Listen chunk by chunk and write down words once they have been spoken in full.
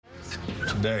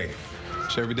today.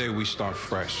 So every day we start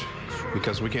fresh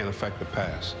because we can't affect the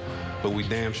past, but we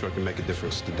damn sure can make a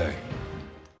difference today.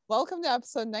 Welcome to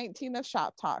episode 19 of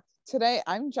Shop Talk. Today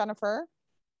I'm Jennifer.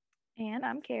 And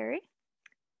I'm Carrie.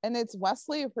 And it's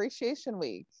Wesley Appreciation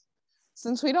Week.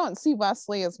 Since we don't see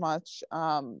Wesley as much,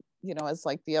 as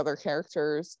like the other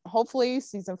characters, hopefully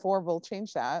season 4 will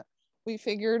change that. We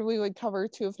figured we would cover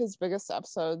 2 of his biggest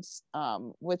episodes,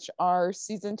 which are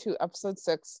season 2, episode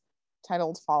 6,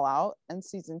 titled Fallout, and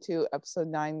season 2, episode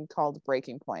 9, called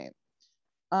Breaking Point.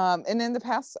 And in the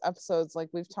past episodes, like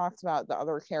we've talked about the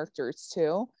other characters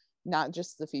too, not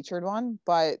just the featured one,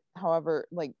 but however,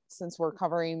 like since we're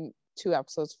covering 2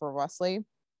 episodes for Wesley,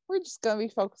 we're just going to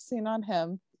be focusing on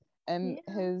him and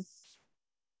his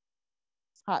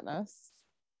hotness.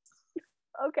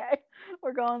 Okay,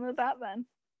 we're going with that then.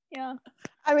 Yeah.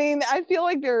 I mean, I feel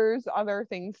like there's other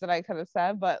things that I could have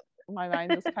said, but my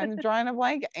mind is kind of drawing a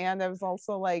blank, and I was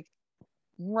also like,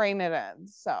 rein it in.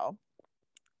 So,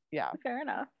 yeah. Fair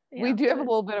enough. Yeah, we do have a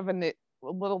little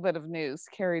bit of news.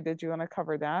 Carrie, did you want to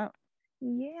cover that?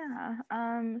 Yeah.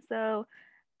 So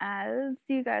as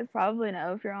you guys probably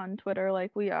know, if you're on Twitter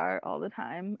like we are all the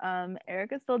time,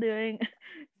 Eric is still doing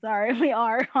sorry, we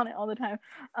are on it all the time.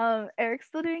 Eric's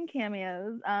still doing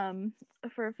cameos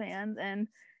for fans, and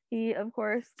he of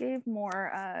course gave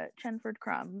more Chenford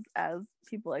crumbs, as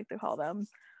people like to call them.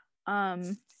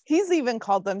 He's even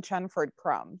called them Chenford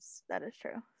crumbs. That is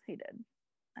true. He did.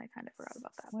 I kind of forgot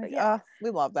about that. Like, but yeah. We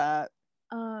love that.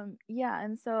 Yeah,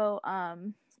 and so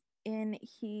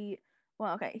he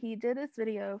did this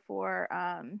video for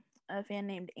a fan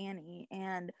named Annie,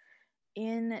 and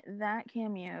in that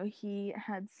cameo he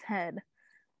had said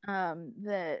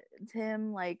that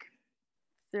Tim, like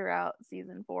throughout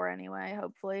season 4 anyway,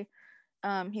 hopefully,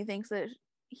 he thinks that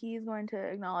he's going to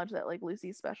acknowledge that like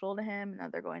Lucy's special to him, and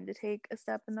that they're going to take a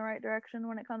step in the right direction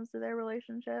when it comes to their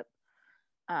relationship,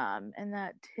 and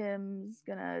that Tim's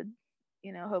gonna,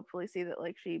 hopefully see that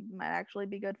like she might actually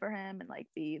be good for him and like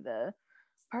be the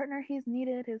partner he's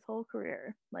needed his whole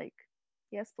career. Like,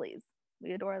 yes, please.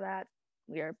 We adore that.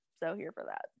 We are so here for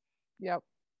that. Yep.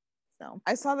 So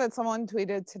I saw that someone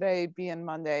tweeted today, being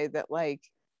Monday, that like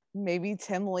maybe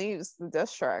Tim leaves the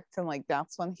district, and like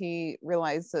that's when he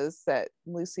realizes that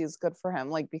Lucy is good for him,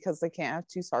 like because they can't have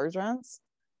 2 sergeants.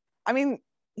 I mean,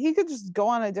 he could just go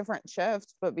on a different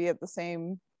shift but be at the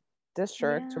same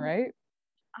district, right?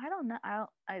 I don't know.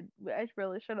 I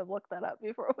really should have looked that up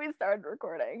before we started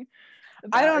recording.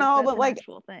 I don't know, but like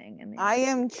thing I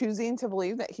am choosing to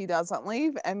believe that he doesn't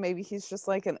leave, and maybe he's just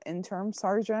like an interim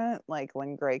sergeant, like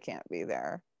when Gray can't be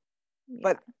there. Yeah.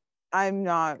 But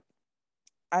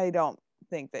I don't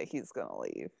think that he's gonna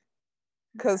leave,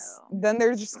 because then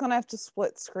they're just gonna have to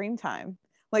split screen time.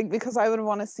 Like, because I would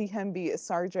want to see him be a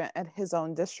sergeant at his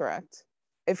own district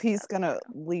if he's gonna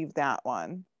leave that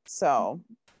one. So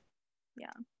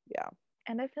yeah,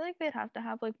 and I feel like they'd have to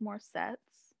have like more sets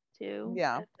too.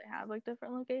 Yeah, if they have like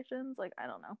different locations. Like, I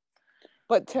don't know.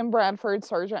 But Tim Bradford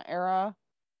Sergeant era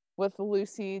with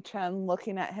Lucy Chen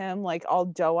looking at him like all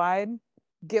doe-eyed,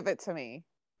 give it to me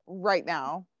right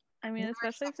now. I mean,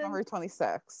 especially September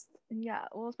 26th. Yeah,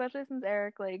 well, especially since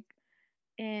Eric, like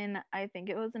in, I think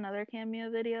it was another cameo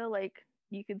video, like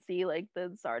you could see like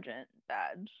the sergeant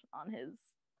badge on his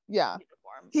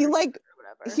uniform. He like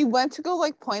he went to go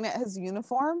like point at his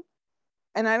uniform,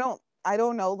 and I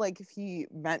don't know like if he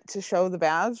meant to show the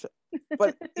badge,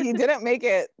 but he didn't make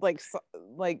it like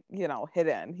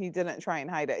hidden. He didn't try and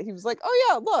hide it. He was like, oh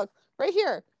yeah, look right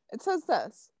here, it says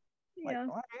this. Yeah,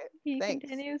 like, he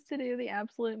continues to do the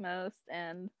absolute most,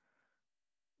 and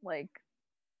like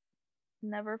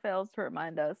never fails to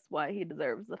remind us why he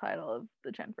deserves the title of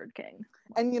the Chenford King.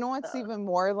 And you know what's even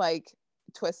more like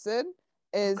twisted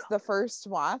is the first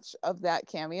watch of that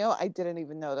cameo, I didn't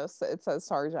even notice that it says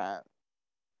sergeant.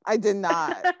 I did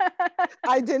not.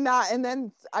 And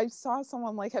then I saw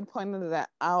someone like had pointed that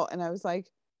out, and I was like,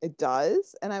 it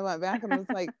does? And I went back and was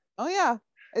like, oh yeah,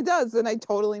 it does. And I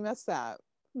totally missed that.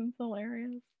 It's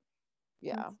hilarious.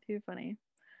 Yeah. It's too funny.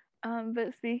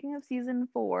 But speaking of season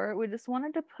 4, we just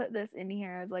wanted to put this in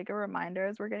here as like a reminder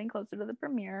as we're getting closer to the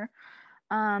premiere.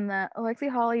 That Alexi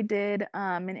Hawley did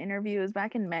an interview, it was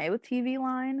back in May with TV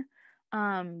Line,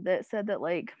 that said that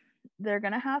like they're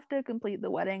gonna have to complete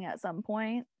the wedding at some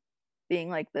point, being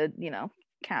like the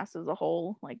cast as a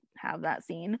whole, like have that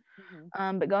scene.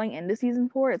 But going into season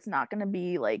 4, it's not gonna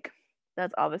be like,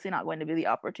 that's obviously not going to be the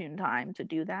opportune time to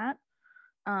do that.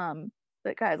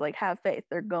 But guys, like, have faith.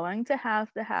 They're going to have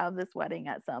this wedding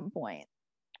at some point.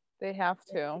 They have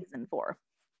to. Season 4.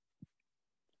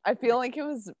 I feel like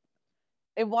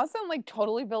it wasn't like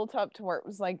totally built up to where it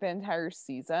was like the entire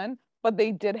season, but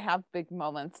they did have big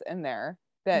moments in there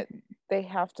that they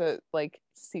have to like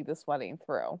see this wedding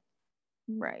through.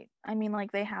 Right. I mean,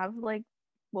 like they have like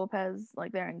Lopez,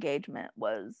 like their engagement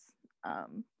was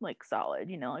like solid,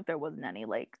 you know, like there wasn't any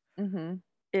like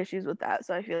issues with that.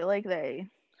 So I feel like they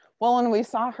Well, and we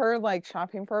saw her like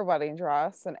shopping for a wedding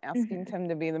dress and asking Tim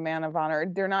to be the man of honor.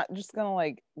 They're not just gonna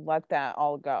like let that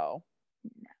all go.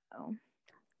 No.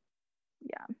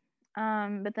 Yeah.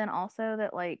 But then also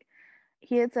that like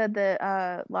he had said that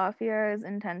LaFiera's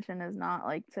intention is not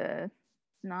to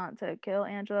kill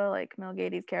Angela. Like Camille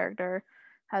Gady's character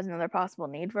has another possible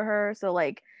need for her. So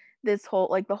like this whole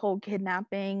like the whole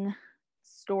kidnapping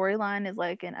storyline is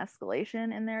like an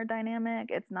escalation in their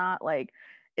dynamic. It's not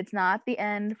the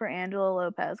end for Angela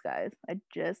Lopez, guys. I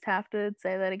just have to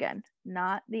say that again.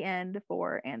 Not the end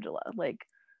for Angela. Like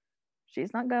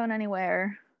she's not going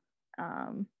anywhere.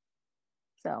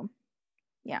 So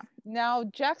yeah. Now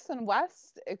Jackson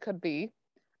West, it could be.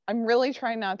 I'm really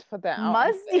trying not to put that out.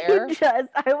 Must you just?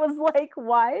 I was like,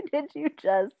 why did you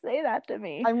just say that to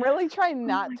me? I'm really trying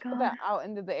not to put that out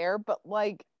into the air, but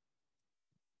like,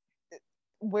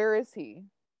 where is he?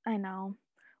 I know.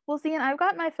 Well, see, and I've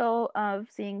got my fill of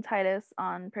seeing Titus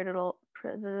on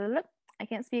I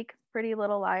can't speak, Pretty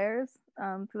Little Liars,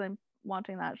 because I'm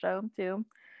watching that show too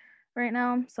right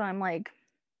now. So I'm like,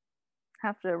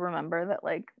 have to remember that,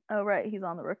 like, oh right, he's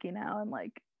on The Rookie now, and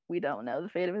like we don't know the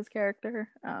fate of his character.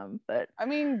 But I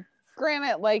mean,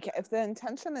 granted, like if the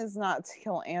intention is not to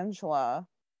kill Angela,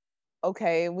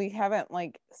 okay, we haven't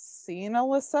like seen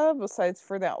Alyssa besides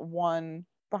for that one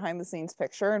behind the scenes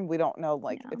picture, and we don't know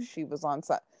like if she was on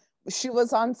set. She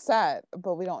was on set,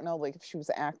 but we don't know like if she was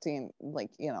acting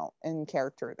like, you know, in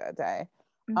character that day.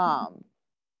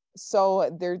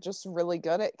 So they're just really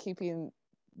good at keeping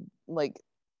like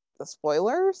the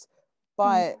spoilers,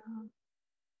 but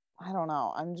I don't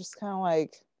know. I'm just kind of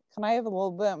like, can I have a little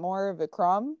bit more of a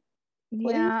crumb,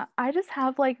 please? Yeah, I just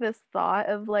have like this thought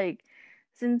of like,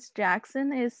 since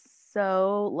Jackson is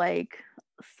so like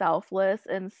selfless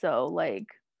and so like,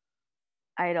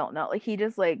 I don't know, like he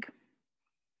just like,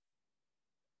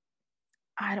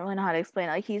 I don't really know how to explain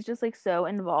it. Like he's just like so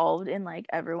involved in like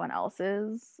everyone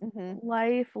else's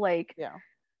life. Like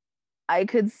I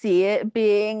could see it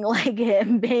being like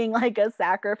him being like a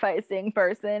sacrificing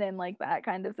person in like that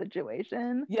kind of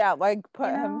situation. Yeah, like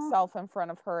put himself in front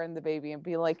of her and the baby and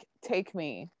be like, take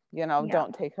me, you know,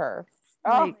 don't take her.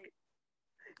 Like, oh,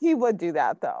 he would do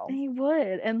that though. He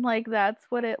would. And like that's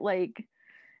what it like,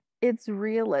 it's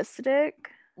realistic,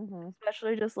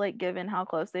 especially just like given how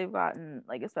close they've gotten,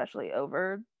 like especially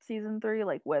over season 3,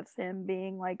 like with him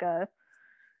being like a,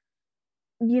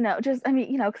 you know, just I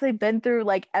mean, you know, because they've been through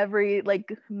like every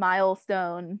like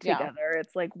milestone together.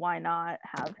 It's like, why not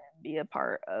have him be a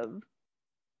part of,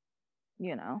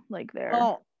 you know, like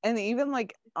their and even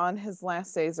like on his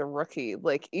last day as a rookie,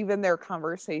 like even their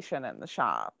conversation in the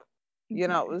shop, you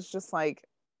know, it was just like,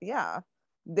 yeah,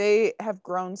 they have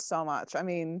grown so much. I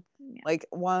mean, like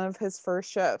one of his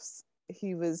first shifts,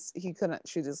 he couldn't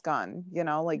shoot his gun, you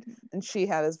know, like, and she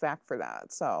had his back for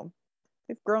that. So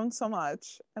they've grown so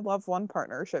much. I love one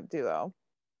partnership duo.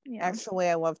 Actually,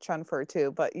 I love Chun-Fur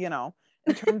too, but you know,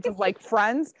 in terms of like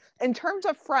friends,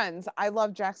 I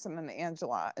love Jackson and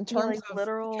Angela. In terms of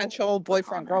literal potential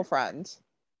boyfriend, girlfriend,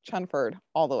 Chun-Fur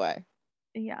all the way.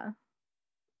 Yeah.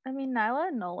 I mean, Nyla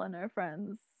and Nolan are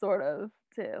friends, sort of,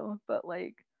 too, but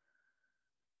like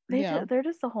they're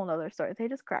just a whole nother story. They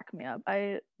just crack me up.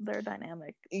 Their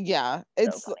dynamic. Yeah,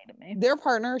 it's so funny to me. Their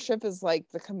partnership is like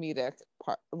the comedic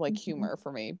part, like humor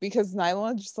for me, because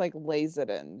Nyla just like lays it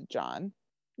in John.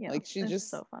 Yeah, like she just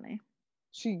so funny.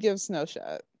 She gives no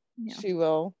shit. Yeah. She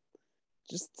will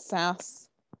just sass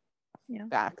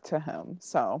back to him.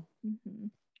 So,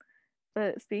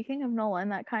 but speaking of Nolan,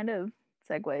 that kind of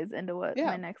segues into what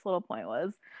my next little point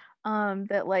was.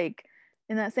 That like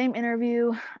in that same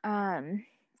interview,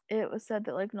 it was said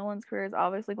that like Nolan's career is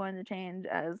obviously going to change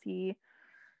as he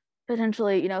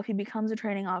potentially, you know, if he becomes a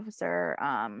training officer.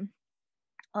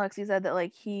 Alexi said that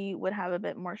like he would have a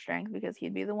bit more strength because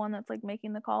he'd be the one that's like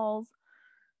making the calls.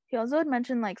 He also had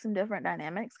mentioned like some different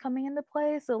dynamics coming into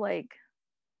play. So like,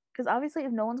 because obviously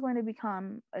if Nolan's going to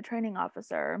become a training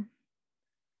officer,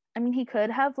 I mean, he could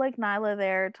have like Nyla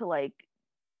there to like,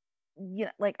 you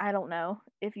know, like I don't know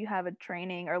if you have a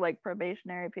training or like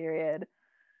probationary period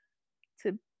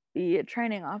to be a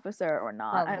training officer or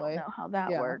not. Probably. I don't know how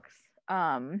that works.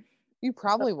 You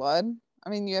probably would. I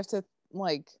mean, you have to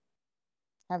like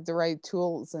have the right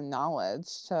tools and knowledge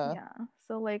to. Yeah.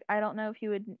 So like, I don't know if he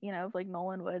would, you know, if like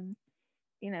Nolan would,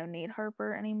 you know, need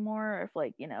Harper anymore, or if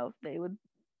like, you know, if they would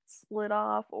split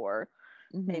off or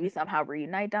maybe somehow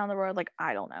reunite down the road. Like,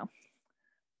 I don't know.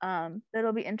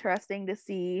 It'll be interesting to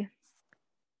see.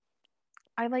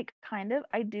 I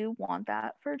do want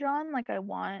that for John. Like I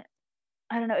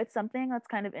don't know, it's something that's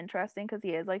kind of interesting because he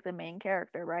is like the main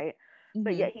character, right?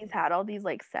 But Mhm. yet he's had all these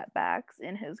like setbacks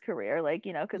in his career, like,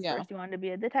 because Yeah. first he wanted to be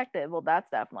a detective. Well, that's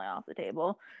definitely off the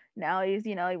table. Now he's,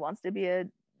 he wants to be a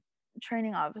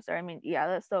training officer. I mean, yeah,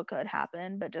 that still could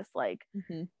happen, but just like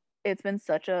Mhm. it's been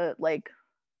such a like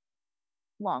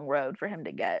long road for him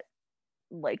to get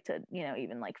like to,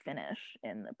 even like finish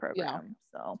in the Yeah. program.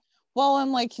 So, Well,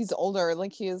 and like he's older,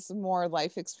 like he has more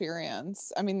life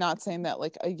experience. I mean, not saying that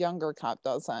like a younger cop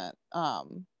doesn't.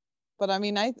 But I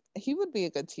mean, he would be a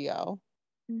good TO.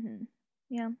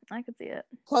 yeah, I could see it.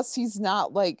 Plus, he's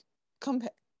not like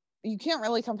you can't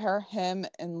really compare him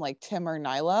and like Tim or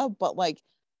Nyla, but like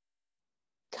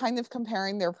kind of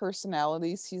comparing their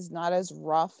personalities, he's not as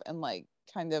rough and like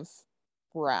kind of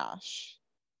brash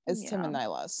as Tim and Yeah.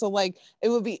 Nyla. So like it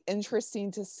would be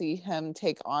interesting to see him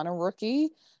take on a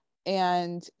rookie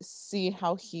and see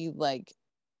how he like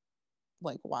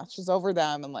watches over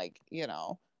them and like,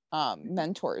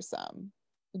 mentors them.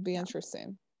 It'd be Yeah.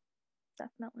 interesting.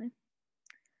 Definitely.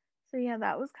 So yeah,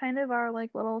 that was kind of our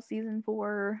like little season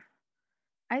 4.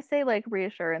 I say like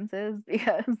reassurances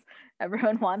because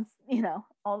everyone wants,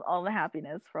 all the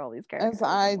happiness for all these characters As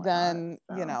I and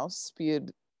whatnot. then, So,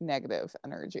 spewed negative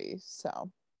energy. So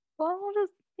well, we'll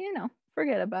just,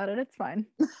 forget about it. It's fine.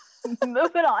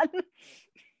 Moving on.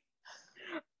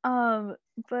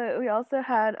 But we also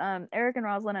had Eric and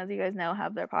Rosalind, as you guys know,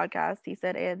 have their podcast. He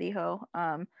said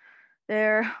Dijo.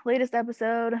 Their latest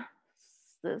episode,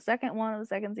 the second one of the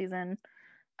second season,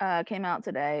 came out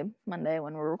today, Monday,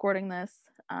 when we're recording this.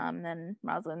 Then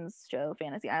Rosalind's show,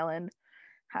 Fantasy Island,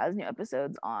 has new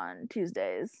episodes on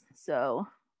Tuesdays. So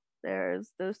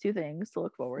there's those two things to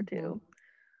look forward to.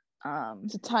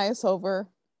 To tie us over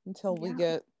until we Yeah.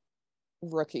 get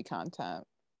rookie content.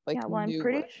 Like Yeah, well, I'm new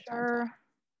pretty rookie sure content.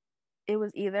 it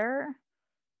was either,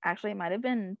 actually, it might have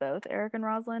been both. Eric and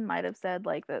Rosalind might have said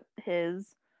like that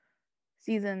his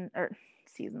season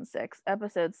 6,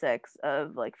 episode 6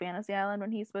 of like Fantasy Island,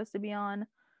 when he's supposed to be on,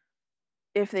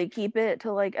 if they keep it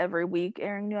to like every week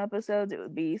airing new episodes, it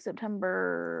would be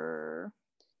September.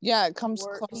 Yeah, it comes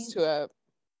 14th, close to it.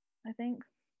 I think.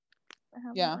 I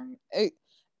have Yeah. that right.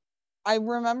 I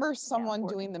remember someone 14th.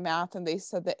 doing the math and they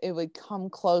said that it would come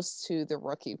close to the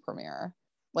rookie premiere.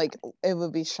 Like it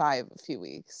would be shy of a few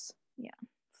weeks. Yeah.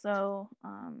 So,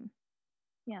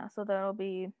 so that'll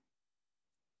be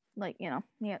like,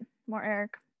 more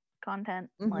Eric content,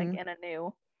 like in a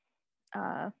new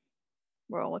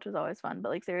role, which is always fun. But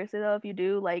like seriously though, if you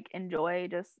do like enjoy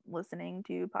just listening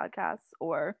to podcasts,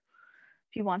 or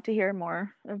if you want to hear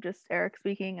more of just Eric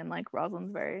speaking, and like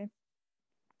Rosalind's very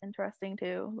interesting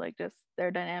too, like just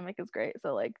their dynamic is great.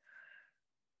 So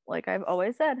like I've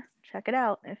always said, check it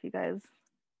out if you guys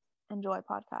enjoy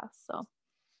podcasts. So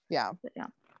yeah. yeah.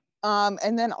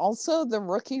 And then also the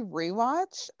rookie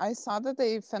rewatch. I saw that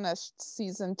they finished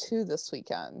season 2 this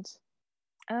weekend.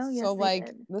 Oh yes. So like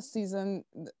did. the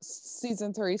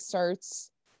season 3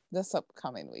 starts this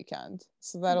upcoming weekend.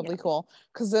 So that'll be cool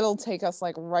because it'll take us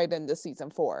like right into season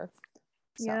 4.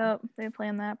 So. Yep, they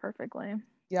planned that perfectly.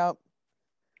 Yep.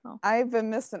 Oh. I've been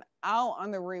missing out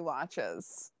on the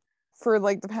rewatches for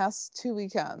like the past 2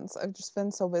 weekends. I've just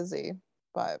been so busy,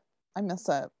 but I miss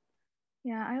it.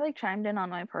 Yeah, I like chimed in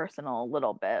on my personal a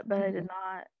little bit, but I did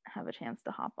not have a chance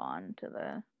to hop on to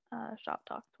the Shop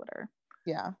Talk Twitter.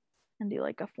 Yeah. And do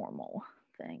like a formal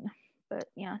thing. But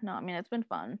yeah, no, I mean, it's been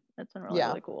fun. It's been really,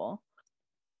 really cool.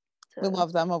 We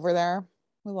love them over there.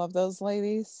 We love those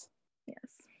ladies. Yes.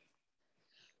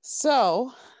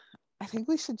 So I think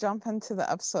we should jump into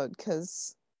the episode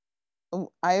because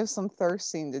I have some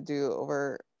thirsting to do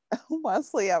over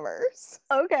Wesley Evers.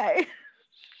 Okay.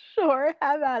 Sure,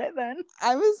 have at it then.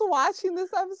 I was watching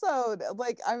this episode,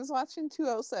 like I was watching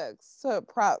 206 to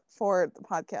prep for the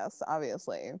podcast,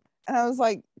 obviously. And I was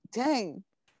like, dang,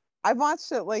 I've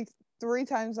watched it like 3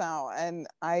 times now. And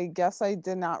I guess I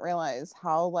did not realize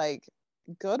how like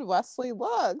good Wesley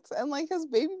looked and like his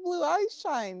baby blue eyes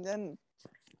shined. And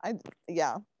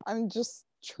I'm just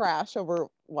trash over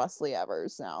Wesley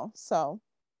Evers now. So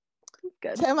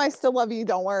good. Tim, I still love you,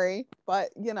 don't worry. But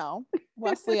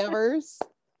Wesley Evers,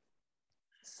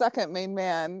 second main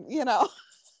man, Yeah.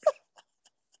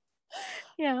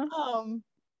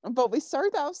 But we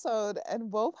start the episode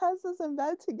and Lopez is in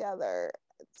bed together.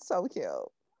 It's so cute.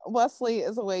 Wesley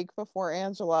is awake before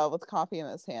Angela with coffee in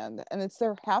his hand, and it's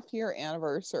their half-year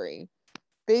anniversary.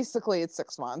 Basically, it's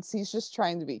 6 months. He's just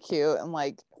trying to be cute and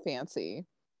like fancy.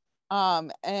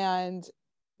 And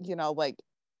like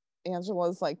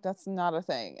Angela's like, that's not a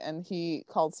thing. And he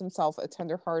calls himself a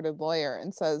tender-hearted lawyer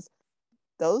and says,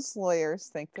 those lawyers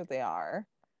think that they are.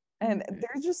 And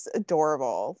they're just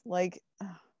adorable. Like,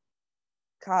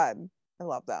 God, I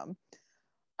love them.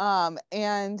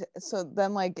 And so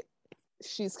then like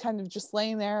she's kind of just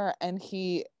laying there, and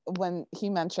when he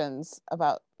mentions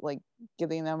about like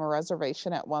getting them a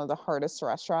reservation at one of the hardest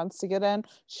restaurants to get in,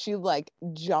 she like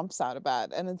jumps out of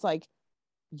bed, and it's like,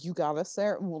 you got us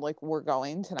there, like we're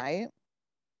going tonight.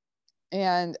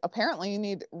 And apparently you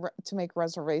need to make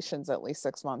reservations at least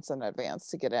 6 months in advance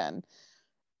to get in.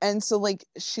 And so like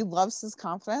she loves his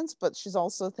confidence, but she's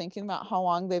also thinking about how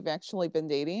long they've actually been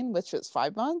dating, which is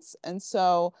 5 months. And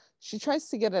so she tries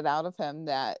to get it out of him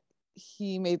that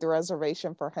he made the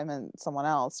reservation for him and someone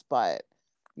else, but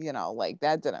like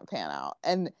that didn't pan out.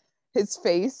 And his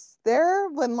face there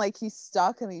when like he's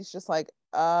stuck and he's just like,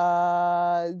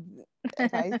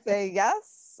 if I say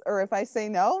yes or if I say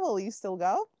no, will you still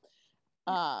go?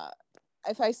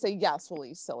 If I say yes, will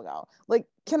he still go? Like,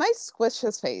 can I squish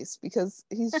his face? Because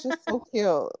he's just so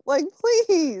cute. Like,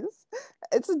 please.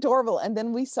 It's adorable. And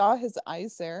then we saw his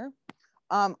eyes there.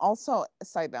 Also,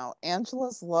 side note,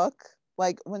 Angela's look,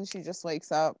 like when she just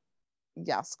wakes up,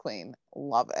 yes, queen.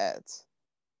 Love it.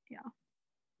 Yeah.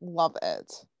 Love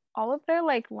it. All of their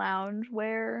like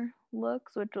loungewear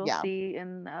looks, which we'll Yeah. see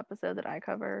in the episode that I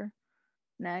cover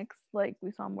next. Like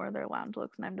we saw more of their lounge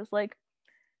looks, and I'm just like,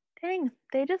 dang,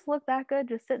 they just look that good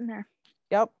just sitting there.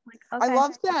 Yep. Like,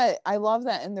 okay. I love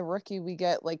that in the Rookie we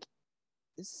get like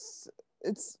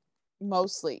it's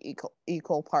mostly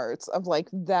equal parts of like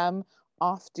them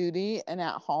off duty and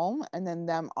at home, and then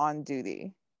them on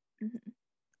duty.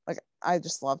 Like I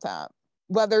just love that.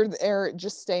 Whether they're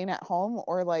just staying at home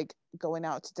or like going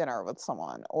out to dinner with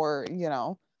someone, or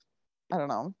I don't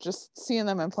know, just seeing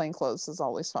them in plain clothes is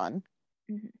always fun.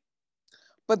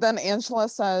 But then Angela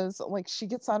says, like, she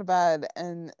gets out of bed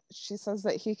and she says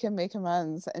that he can make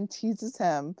amends and teases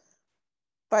him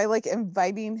by like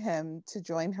inviting him to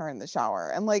join her in the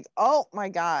shower. And like, oh my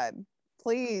God,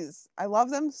 please. I love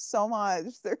them so much.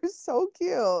 They're so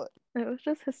cute. It was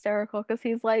just hysterical because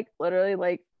he's like literally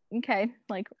like, okay,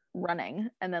 like running,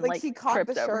 and then like he caught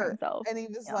trips the over shirt himself. and he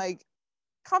was like,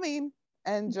 coming,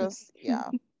 and just, yeah.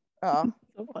 So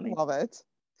funny. Love it.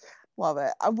 Love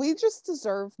it. We just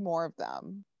deserve more of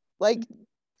them. Like,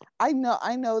 I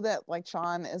know that like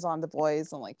Sean is on The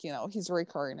Boys and like, he's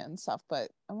recurring and stuff, but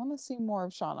I want to see more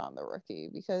of Sean on The Rookie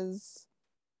because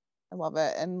I love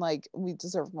it. And like, we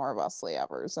deserve more Wesley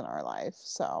Evers in our life.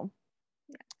 So,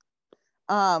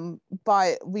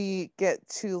 but we get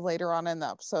to later on in the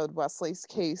episode, Wesley's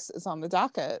case is on the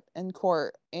docket in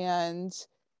court, and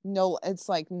it's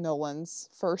like Nolan's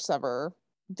first ever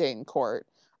day in court.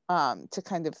 To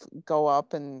kind of go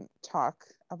up and talk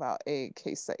about a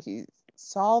case that he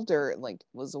solved or like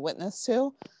was a witness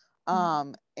to.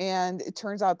 And it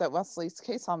turns out that Wesley's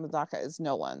case on the docket is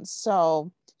Nolan's.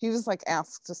 So he was like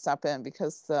asked to step in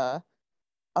because the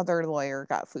other lawyer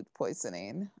got food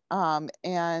poisoning.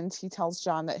 And he tells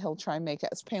John that he'll try and make it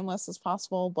as painless as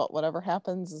possible, but whatever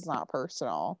happens is not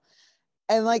personal.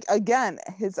 And like, again,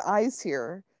 his eyes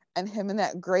here and him in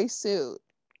that gray suit,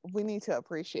 we need to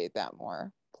appreciate that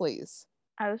more. Please.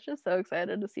 I was just so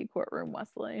excited to see Courtroom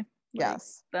Wesley. Like,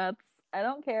 yes. I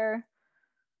don't care.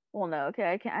 Well, no,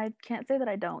 okay, I can't say that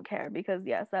I don't care because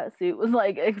yes, that suit was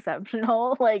like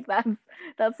exceptional. Like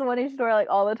that's the one you should wear like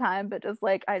all the time, but just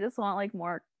like I just want like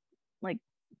more like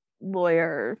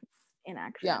lawyer in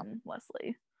action,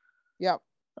 Wesley. Yep.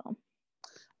 So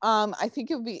I think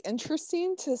it would be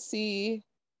interesting to see.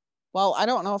 Well, I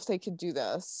don't know if they could do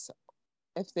this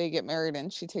if they get married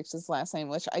and she takes his last name,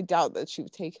 which I doubt that she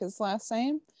would take his last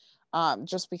name,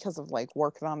 just because of like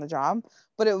working on the job.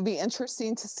 But it would be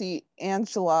interesting to see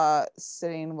Angela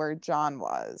sitting where John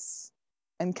was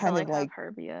and kind of like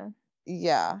her be a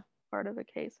part of a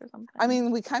case or something. I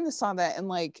mean, we kind of saw that in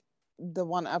like the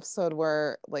one episode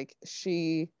where like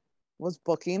she was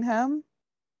booking him,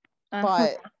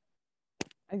 but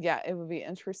yeah, it would be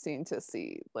interesting to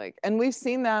see like, and we've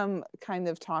seen them kind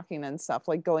of talking and stuff,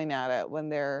 like going at it when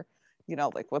they're,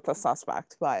 like with a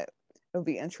suspect, but it would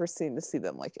be interesting to see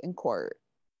them like in court.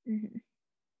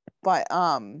 But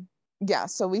yeah,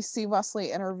 so we see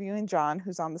Wesley interviewing John,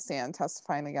 who's on the stand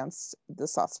testifying against the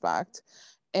suspect,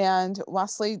 and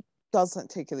Wesley doesn't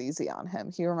take it easy on him.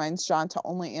 He reminds John to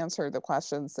only answer the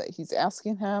questions that he's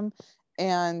asking him,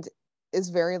 and is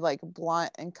very like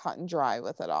blunt and cut and dry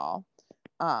with it all.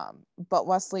 But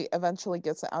Wesley eventually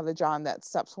gets it out of John that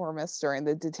steps were missed during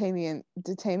the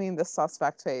detaining the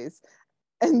suspect phase.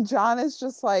 And John is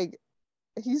just like,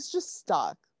 he's just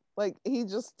stuck. Like he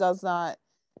just does not,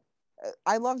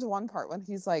 I loved one part when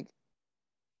he's like,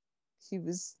 he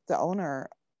was the owner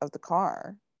of the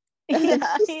car.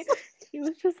 Yeah, he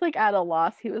was just like at a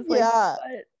loss. He was like, Yeah.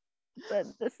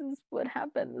 but this is what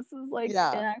happened. This is like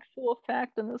Yeah. an actual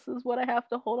fact, and this is what I have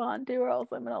to hold on to, or else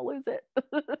I'm gonna lose it.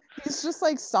 He's just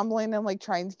like stumbling and like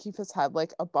trying to keep his head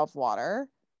like above water,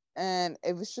 and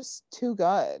it was just too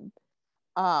good.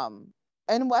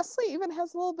 And Wesley even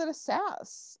has a little bit of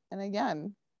sass, and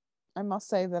again, I must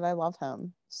say that I love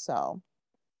him. So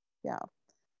yeah.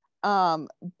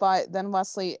 But then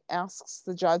Wesley asks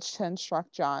the judge to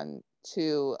instruct John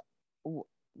to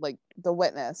like the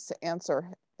witness to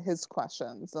answer his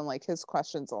questions, and like his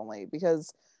questions only,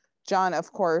 because John,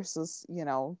 of course, is, you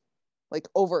know, like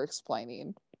over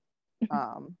explaining.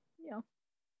 Yeah.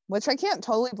 Which I can't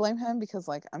totally blame him, because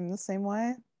like I'm the same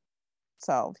way.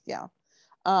 So yeah.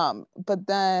 But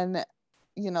then,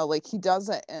 you know, like he does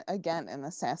it again in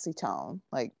a sassy tone.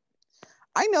 Like,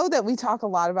 I know that we talk a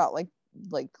lot about like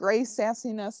Grace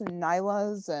sassiness and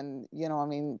Nyla's and, you know, I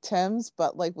mean, Tim's,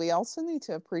 but like we also need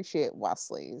to appreciate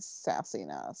Wesley's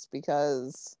sassiness,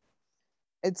 because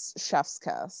it's chef's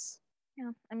kiss.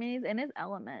 Yeah. I mean, he's in his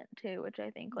element too, which I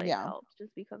think like Yeah. helps,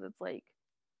 just because it's like,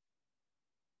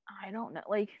 I don't know,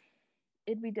 like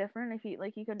it'd be different if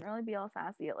he couldn't really be all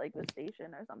sassy at like the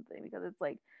station or something, because it's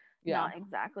like Yeah. not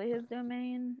exactly his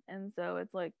domain, and so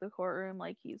it's like the courtroom,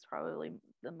 like he's probably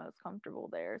the most comfortable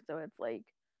there, so it's like,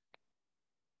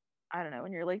 I don't know,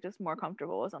 when you're like just more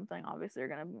comfortable with something, obviously you're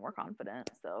gonna be more confident.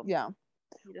 So Yeah.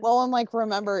 just, Well, and like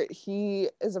remember, he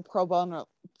is a pro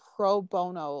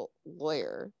bono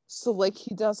lawyer, so like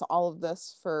he does all of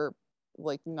this for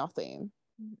like nothing.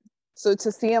 mm-hmm. So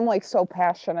to see him like so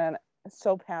passionate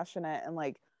and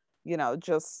like, you know,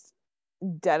 just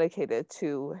dedicated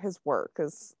to his work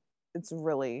is, it's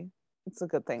a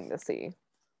good thing to see.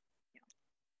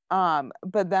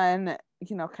 But then,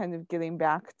 you know, kind of getting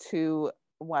back to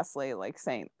Wesley, like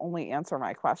saying, only answer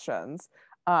my questions.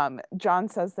 John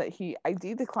says that he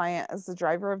ID'd the client as the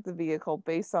driver of the vehicle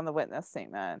based on the witness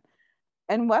statement.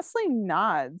 And Wesley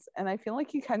nods, and I feel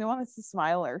like he kind of wanted to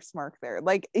smile or smirk there.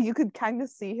 Like you could kind of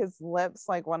see his lips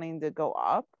like wanting to go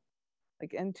up,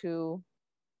 like into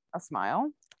a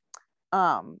smile.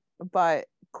 But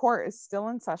court is still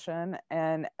in session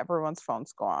and everyone's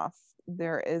phones go off.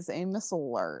 There is a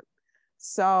missile alert.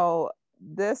 So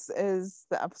this is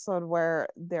the episode where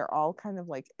they're all kind of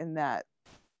like in that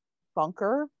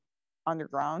bunker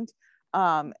underground.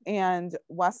 And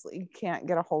Wesley can't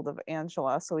get a hold of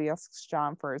Angela, so he asks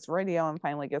John for his radio and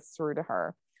finally gets through to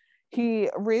her. He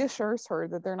reassures her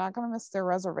that they're not going to miss their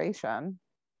reservation,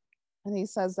 and he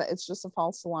says that it's just a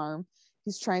false alarm.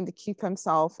 He's trying to keep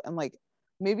himself and like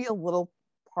maybe a little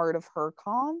part of her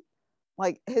calm.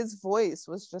 Like his voice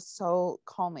was just so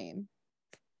calming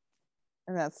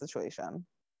in that situation.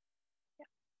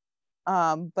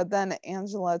 But then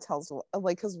Angela tells,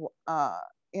 like, because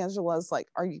Angela's like,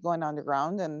 are you going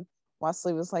underground? And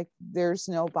Wesley was like, there's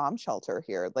no bomb shelter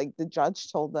here. Like the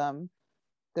judge told them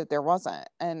that there wasn't.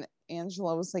 And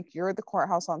Angela was like, you're at the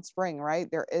courthouse on Spring, right?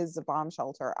 There is a bomb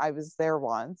shelter. I was there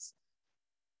once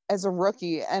as a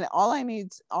rookie. And all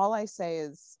I say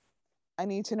is I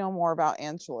need to know more about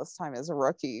Angela's time as a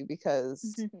rookie,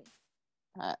 because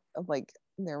like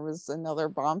there was another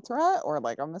bomb threat or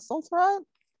like a missile threat.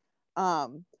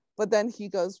 But then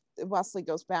Wesley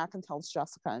goes back and tells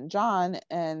Jessica and John,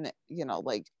 and you know,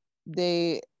 like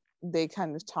they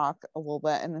kind of talk a little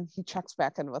bit, and then he checks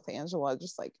back in with Angela,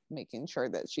 just like making sure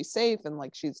that she's safe and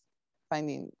like she's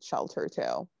finding shelter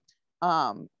too.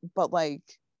 But like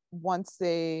once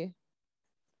they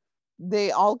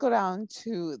all go down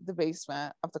to the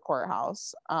basement of the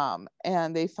courthouse,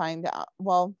 and they find out,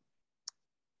 well,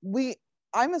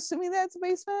 I'm assuming that's a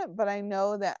basement, but I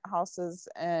know that houses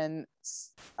and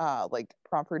like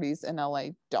properties in LA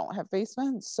don't have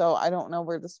basements, so I don't know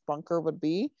where this bunker would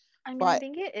be. I mean, but I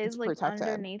think it is like protected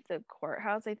underneath the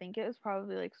courthouse. I think it was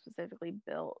probably like specifically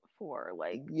built for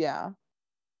like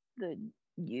the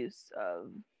use of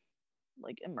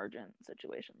like emergent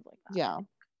situations like that. Yeah.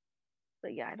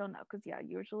 But yeah, I don't know, because yeah,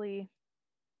 usually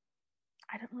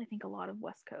I don't really think a lot of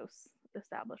West Coast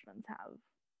establishments have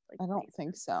like I don't basements.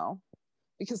 think so,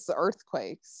 because the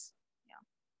earthquakes.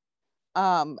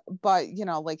 Yeah. But you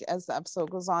know, like as the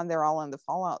episode goes on, they're all in the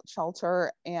fallout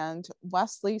shelter, and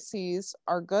Wesley sees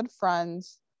our good friend,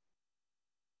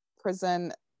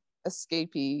 prison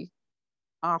escapee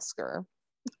Oscar,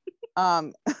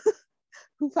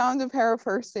 who found a pair of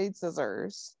first aid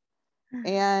scissors.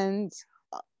 And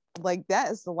like that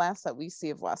is the last that we see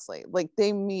of Wesley. Like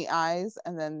they meet eyes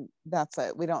and then that's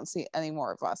it. We don't see any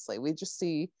more of Wesley. We just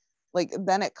see, like,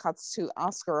 then it cuts to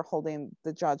Oscar holding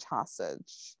the judge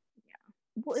hostage. Yeah.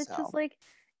 Well, it's just So like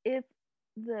if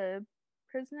the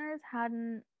prisoners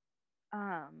hadn't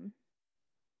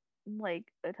like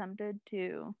attempted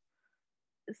to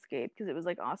escape, because it was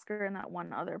like Oscar and that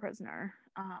one other prisoner,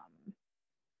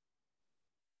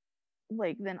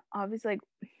 like then obviously like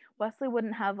Wesley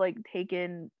wouldn't have like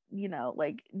taken,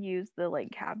 like used the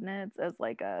like cabinets as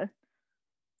like a,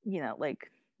 like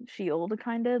shield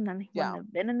kind of, and then he wouldn't yeah,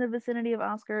 have been in the vicinity of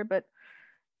Oscar. But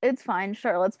it's fine,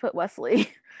 sure, let's put Wesley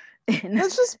in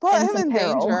let's just put him some in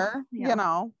peril. danger,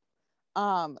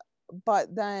 Yeah.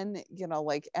 But then,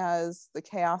 like as the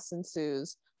chaos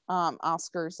ensues,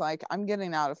 Oscar's like, I'm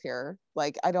getting out of here.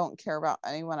 Like, I don't care about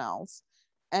anyone else.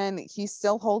 And he's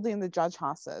still holding the judge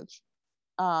hostage.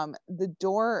 The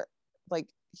door, like,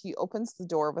 he opens the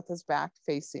door with his back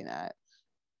facing it.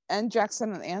 And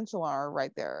Jackson and Angela are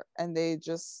right there. And they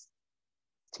just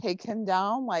take him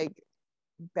down like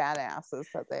badasses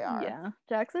that they are. Yeah,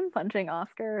 Jackson punching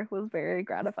Oscar was very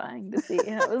gratifying to see.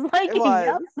 I was like, It was.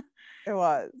 yep. It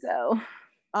was. So,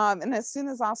 and as soon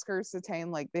as Oscar is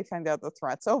detained, like they find out the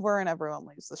threat's over and everyone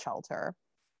leaves the shelter.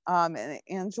 And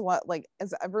Angela, like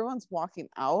as everyone's walking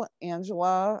out,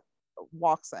 Angela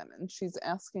walks in and she's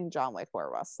asking John like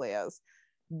where Wesley is.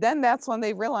 Then that's when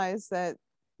they realize that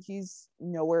he's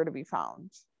nowhere to be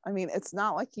found. I mean, it's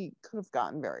not like he could have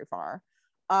gotten very far.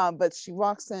 But she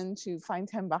walks in to find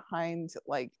him behind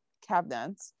like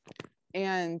cabinets,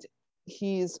 and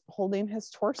he's holding his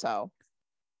torso.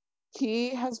 He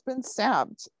has been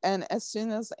stabbed, and as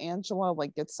soon as Angela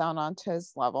like gets down onto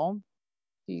his level,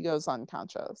 he goes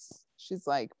unconscious. She's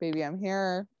like, "Baby, I'm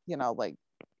here. Like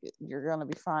you're gonna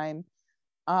be fine."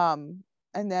 And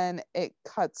then it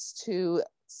cuts to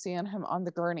seeing him on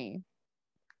the gurney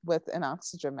with an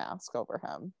oxygen mask over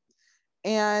him.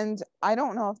 And I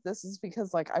don't know if this is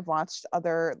because like I've watched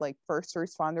other like first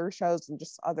responder shows and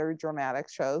just other dramatic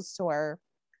shows to where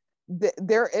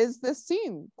there is this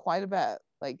scene quite a bit,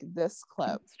 like this clip.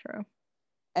 that's true.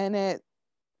 And it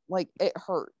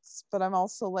hurts, but I'm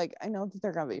also like, I know that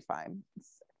they're gonna be fine.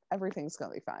 Everything's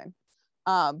gonna be fine.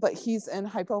 But he's in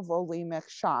hypovolemic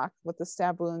shock with a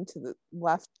stab wound to the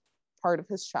left part of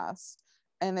his chest,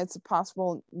 and it's a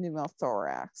possible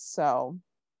pneumothorax. So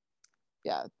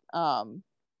yeah.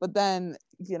 But then,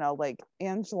 like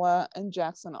Angela and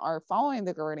Jackson are following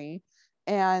the gurney,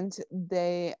 and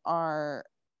they are,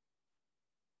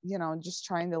 just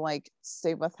trying to like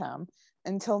stay with him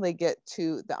until they get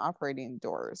to the operating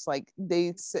doors. Like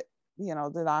they sit,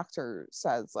 the doctor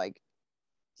says like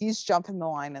he's jumping the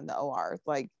line in the OR.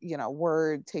 Like,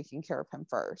 we're taking care of him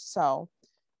first. So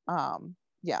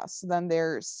yeah, so then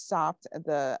they're stopped at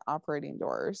the operating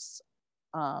doors.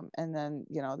 And then,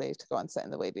 they have to go and sit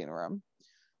in the waiting room.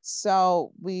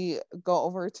 So we go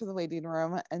over to the waiting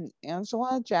room, and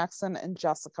Angela, Jackson, and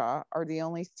Jessica are the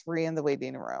only three in the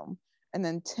waiting room. And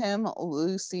then Tim,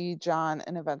 Lucy, John,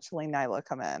 and eventually Nyla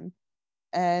come in.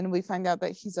 And we find out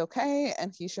that he's okay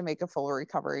and he should make a full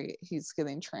recovery. He's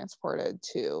getting transported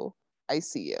to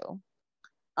ICU.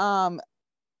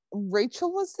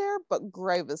 Rachel was there, but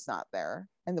Gray was not there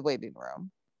in the waiting room.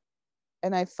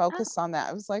 And I focused on that.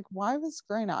 I was like, why was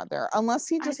Gray not there? Unless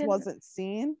he just wasn't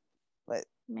seen, but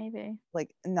maybe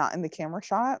like not in the camera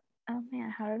shot. Oh man,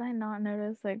 how did I not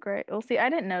notice that Gray? Well, see, I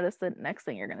didn't notice the next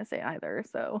thing you're gonna say either,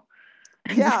 so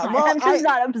Yeah, well, I'm just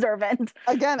not observant.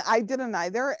 Again, I didn't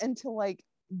either until like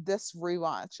this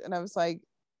rewatch, and I was like,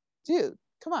 dude,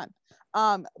 come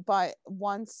on. But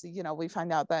once we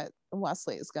find out that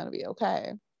Wesley is gonna be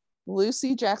okay,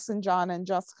 Lucy, Jackson, John, and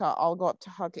Jessica all go up to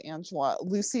hug Angela.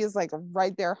 Lucy is like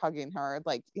right there hugging her,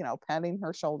 like, patting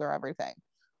her shoulder, everything.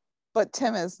 But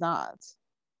Tim is not.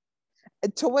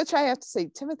 To which I have to say,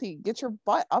 Timothy, get your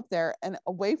butt up there and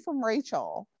away from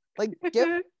Rachel. Like,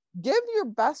 give your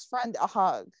best friend a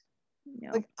hug.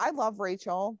 Yeah. Like, I love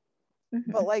Rachel,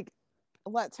 but like,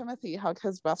 let Timothy hug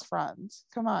his best friend.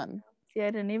 Come on. See, I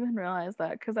didn't even realize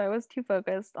that because I was too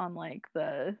focused on like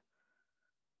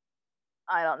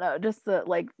I don't know, just the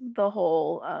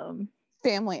whole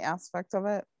family aspect of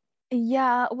it.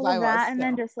 Yeah, well,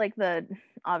 then just like the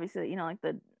obviously, like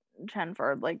the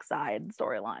Chenford like side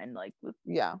storyline, like with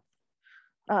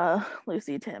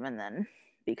Lucy, Tim, and then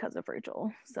because of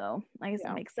Rachel. So I guess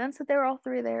it makes sense that they were all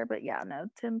three there, but yeah, no,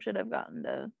 Tim should have gotten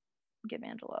to give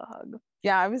Angela a hug.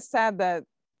 Yeah, I was sad that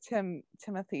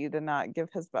Timothy did not give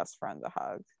his best friend a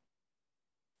hug.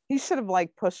 He should have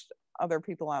like pushed other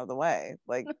people out of the way,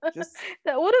 like just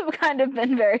that would have kind of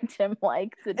been very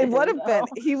Tim-like to do. It would have been.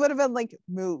 He would have been like,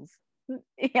 move.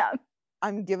 Yeah,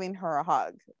 I'm giving her a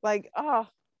hug. Like, oh,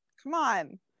 come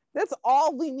on, that's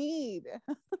all we need.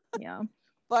 Yeah,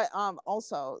 But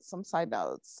also some side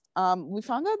notes. We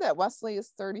found out that Wesley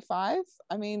is 35.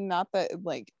 I mean, not that it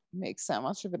like makes that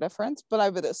much of a difference, but I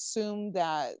would assume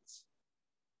that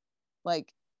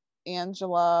like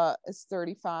Angela is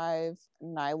 35,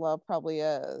 Nyla probably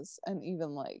is, and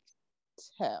even like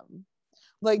Tim.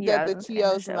 Like Yeah, the in the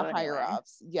TOs and the show higher anyway.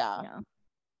 ups. Yeah.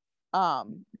 Yeah.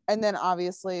 And then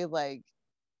obviously like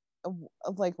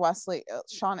Wesley,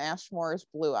 Sean Ashmore's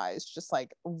blue eyes just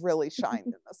like really shined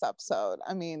in this episode.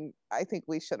 I mean, I think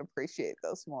we should appreciate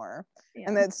those more. Yeah.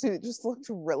 And that suit just looked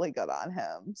really good on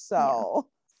him. So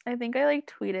I think I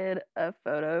like tweeted a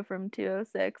photo from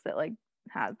 206 that like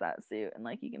has that suit and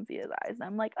like you can see his eyes. And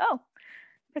I'm like, oh,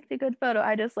 picked a good photo.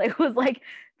 I just like was like,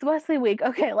 it's Wesley week.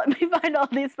 Okay, let me find all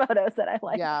these photos that I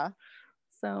like. yeah.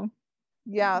 So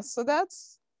Yeah, so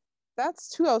that's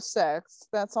 206.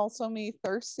 That's also me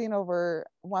thirsting over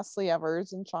Wesley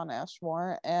Evers and Sean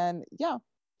Ashmore. And yeah,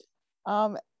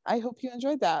 I hope you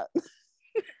enjoyed that.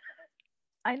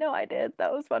 I know I did.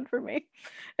 That was fun for me.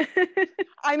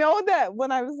 I know that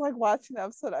when I was like watching the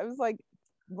episode, I was like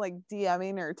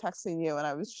DMing or texting you, and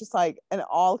I was just like in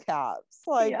all caps,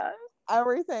 like yeah.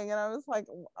 everything. And I was like,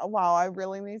 wow, I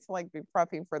really need to like be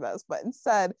prepping for this. But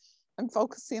instead, I'm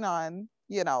focusing on,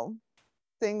 you know,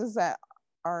 things that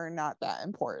are not that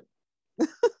important.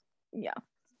 Yeah.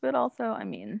 But also, I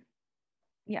mean,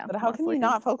 yeah. But how can you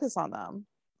not focus on them?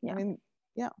 Yeah. I mean,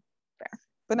 yeah. Fair.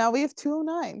 But now we have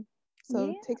 209. So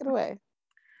Yeah. take it away.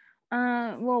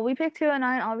 Well, we picked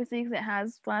 209 obviously because it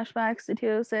has flashbacks to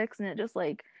 206, and it just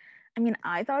like, I mean,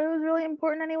 I thought it was really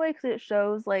important anyway because it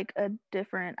shows like a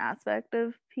different aspect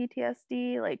of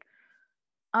PTSD. Like,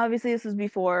 obviously, this was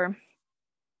before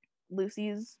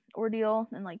Lucy's ordeal,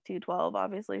 and like 212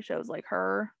 obviously shows like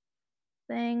her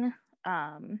thing.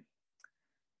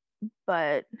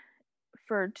 But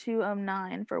for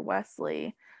 209 for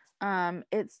Wesley,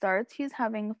 it starts he's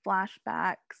having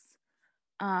flashbacks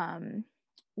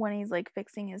when he's like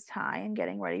fixing his tie and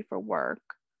getting ready for work.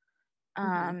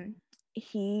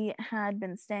 He had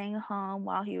been staying home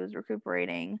while he was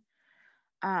recuperating.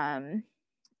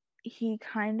 He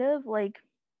kind of like,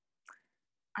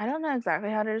 I don't know exactly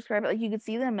how to describe it. Like you could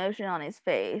see the emotion on his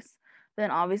face. But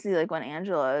then obviously like when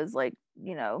Angela is like,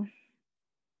 you know,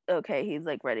 okay, he's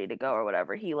like ready to go or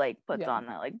whatever, he like puts on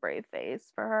that like brave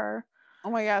face for her.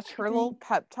 Oh my gosh, her little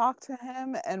pep talk to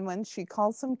him, and when she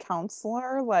calls him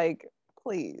counselor, like,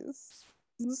 please.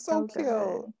 So cute.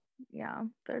 Good. Yeah.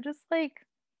 They're just like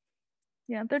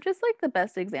the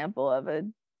best example of a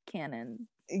canon.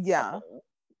 Yeah. Couple.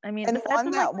 I mean, and one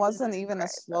from, that like, wasn't even a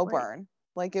slow burn.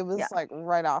 Like it was like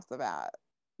right off the bat.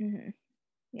 Mm-hmm.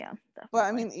 Yeah, definitely. But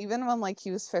I mean, even when like he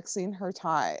was fixing his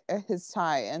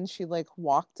tie, and she like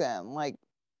walked him, like,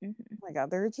 oh my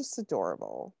god, they're just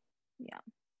adorable. Yeah.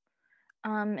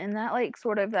 And that like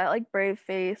sort of that like brave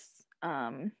face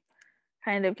kind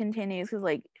of continues because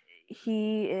like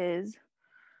he is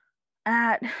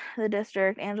at the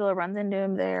district. Angela runs into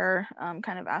him there,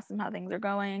 kind of asks him how things are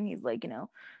going. He's like, you know,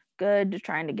 good, just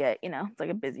trying to get, you know, it's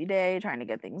like a busy day, trying to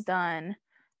get things done.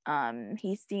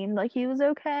 He seemed like he was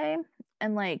okay,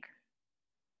 and like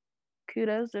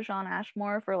kudos to Sean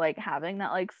Ashmore for like having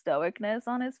that like stoicness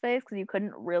on his face because you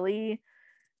couldn't really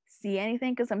see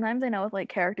anything, because sometimes I know with like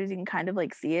characters you can kind of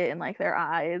like see it in like their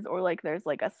eyes, or like there's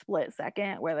like a split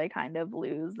second where they kind of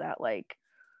lose that like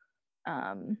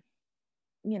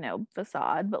you know,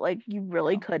 facade, but like you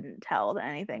really couldn't tell that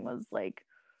anything was like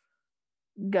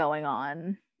going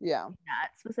on in that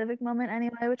specific moment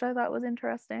anyway, which I thought was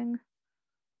interesting.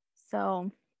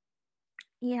 So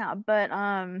yeah, but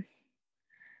I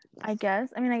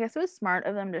guess it was smart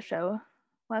of them to show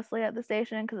Wesley at the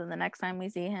station, because then the next time we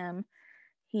see him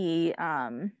he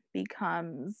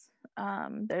becomes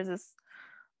there's this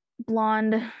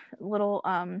blonde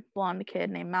kid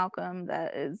named Malcolm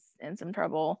that is in some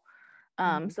trouble.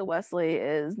 So Wesley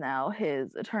is now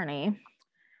his attorney.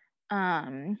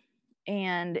 And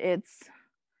it's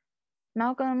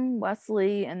Malcolm,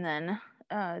 Wesley, and then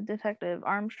Detective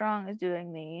Armstrong is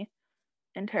doing the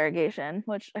interrogation,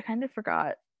 which I kind of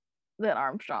forgot that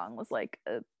Armstrong was like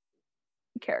a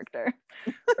character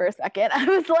for a second. I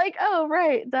was like, oh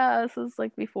right, this is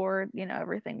like before, you know,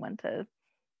 everything went to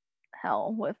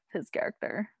hell with his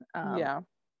character.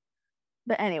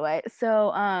 But anyway, so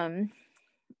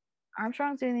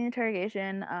Armstrong's doing the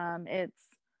interrogation. It's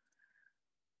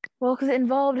well, because it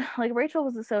involved like Rachel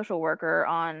was a social worker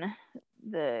on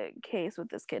the case with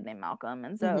this kid named Malcolm,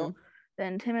 and so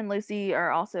then Tim and Lucy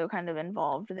are also kind of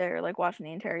involved. They're like watching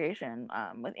the interrogation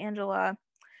with Angela.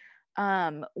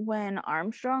 When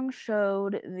Armstrong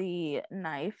showed the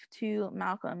knife to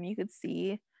Malcolm, you could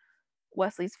see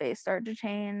Wesley's face start to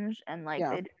change, and like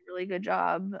they did a really good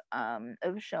job of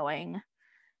showing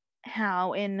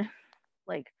how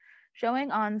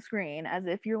showing on screen as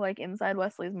if you're like inside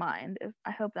Wesley's mind.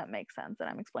 I hope that makes sense that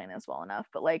I'm explaining this well enough,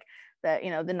 but like that,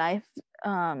 the knife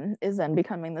is then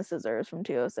becoming the scissors from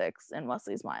 206 in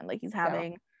Wesley's mind. Like he's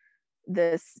having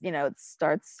this, it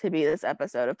starts to be this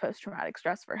episode of post-traumatic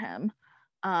stress for him.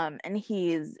 And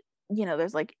he's,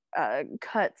 there's like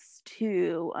cuts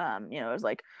to, there's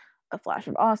like a flash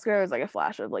of Oscar, there's like a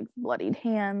flash of like bloodied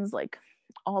hands, like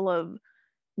all of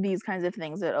these kinds of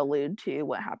things that allude to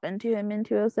what happened to him in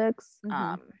 206.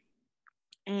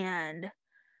 And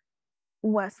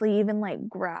Wesley even like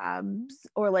grabs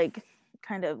or like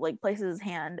kind of like places his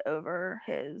hand over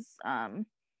his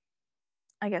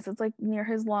I guess it's like near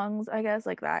his lungs, I guess,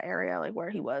 like that area, like where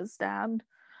he was stabbed.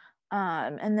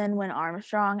 And then when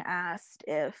Armstrong asked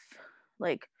if,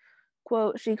 like,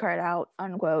 quote, she cried out,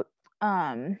 unquote,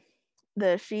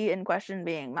 the she in question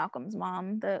being Malcolm's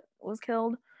mom that was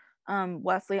killed,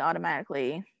 Wesley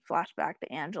automatically flashed back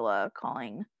to Angela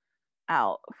calling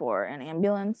out for an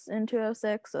ambulance in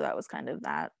 206. So that was kind of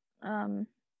that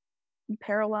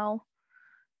parallel.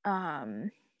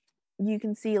 You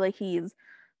can see like he's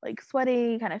like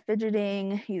sweaty, kind of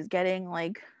fidgeting. He's getting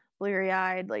like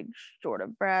bleary-eyed, like short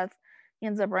of breath. He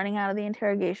ends up running out of the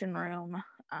interrogation room.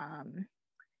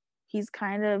 He's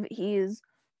trying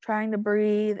to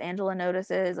breathe. Angela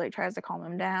notices, like tries to calm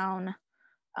him down.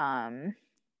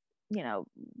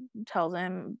 Tells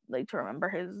him like to remember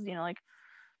his, like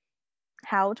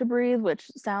how to breathe, which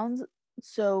sounds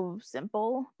so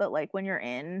simple, but like when you're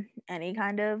in any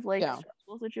kind of like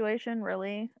stressful situation,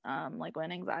 really, like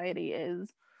when anxiety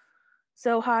is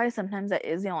so high, sometimes that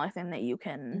is the only thing that you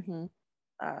can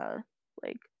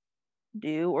like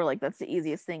do, or like that's the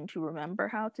easiest thing to remember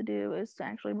how to do is to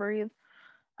actually breathe.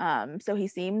 So he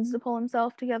seems to pull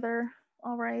himself together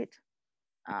all right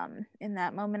in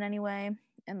that moment anyway.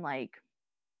 And like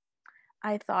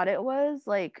I thought it was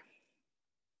like,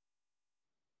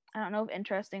 I don't know if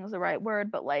interesting is the right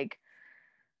word, but like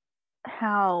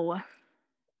how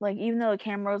like even though the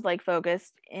camera was like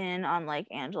focused in on like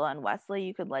Angela and Wesley,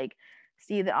 you could like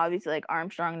see that obviously like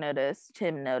Armstrong noticed,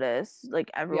 Tim noticed,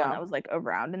 like everyone that was like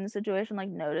around in the situation like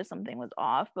noticed something was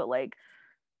off, but like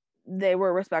they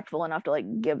were respectful enough to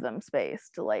like give them space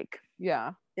to like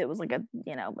it was like a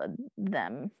a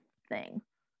them thing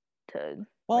to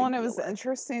and it was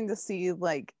interesting to see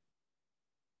like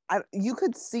you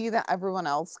could see that everyone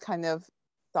else kind of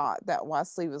thought that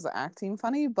Wesley was acting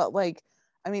funny, but like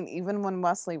I mean even when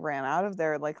Wesley ran out of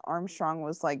there, like Armstrong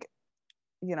was like,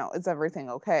 is everything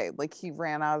okay? Like he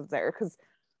ran out of there because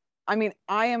I mean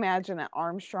I imagine that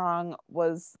Armstrong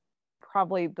was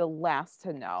probably the last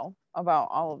to know about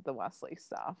all of the Wesley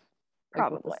stuff,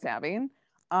 like with the stabbing.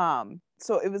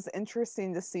 So it was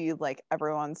interesting to see like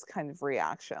everyone's kind of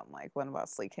reaction like when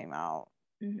Wesley came out.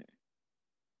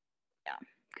 Yeah,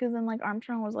 because then like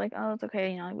Armstrong was like, oh, it's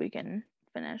okay, like we can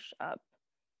finish up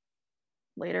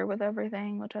later with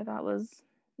everything, which I thought was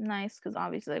nice because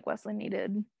obviously like Wesley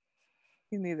needed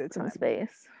some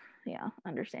space. Yeah,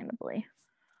 understandably.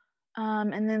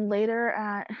 And then later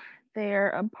at their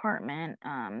apartment,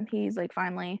 he's like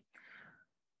finally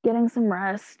getting some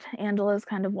rest. Angela's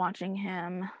kind of watching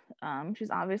him. She's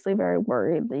obviously very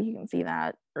worried, that you can see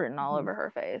that written all over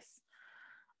her face.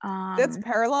 That's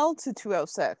parallel to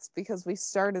 206 because we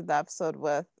started the episode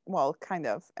with, well, kind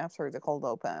of after the cold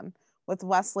open, with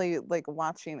Wesley like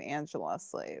watching Angela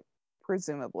sleep,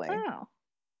 presumably. Oh,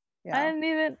 yeah. I didn't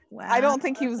even. Wow. I don't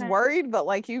think he was worried, but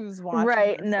like he was watching.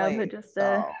 Right? No, sleep, but just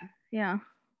yeah.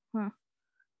 Huh.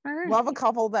 All right. Love a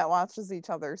couple that watches each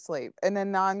other sleep in a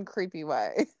non-creepy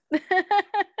way. In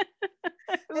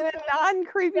a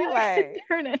non-creepy way.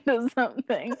 Turn into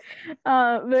something.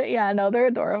 But yeah, no, they're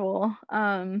adorable.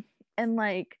 And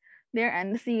like their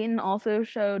end scene also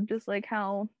showed just like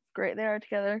how great they are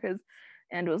together, because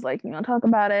and was like, talk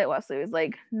about it. Wesley was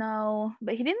like, no,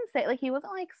 but he didn't say, like, he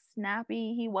wasn't like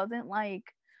snappy, he wasn't like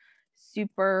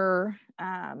super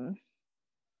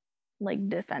like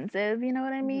defensive, you know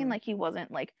what I mean? Like he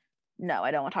wasn't like, no,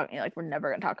 I don't want to talk, like we're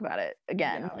never gonna talk about it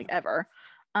again, like ever.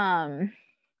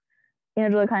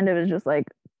 Angela kind of is just like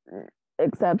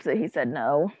accepts that he said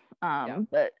no,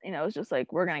 but it's just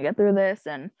like, we're gonna get through this.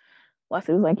 And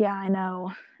Wesley was like, yeah, I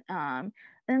know.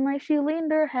 And like she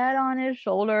leaned her head on his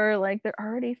shoulder, like they're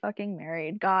already fucking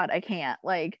married. God, I can't.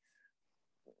 Like,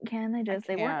 can they just?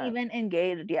 They weren't even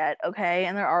engaged yet, okay?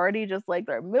 And they're already just like,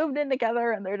 they're moved in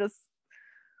together, and they're just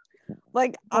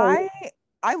like, I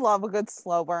love a good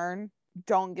slow burn.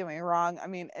 Don't get me wrong. I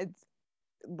mean, it's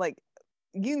like,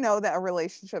 that a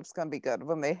relationship's gonna be good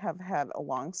when they have had a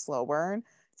long slow burn.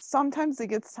 Sometimes it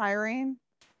gets tiring,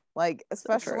 Like,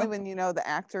 especially true. when you know the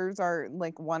actors are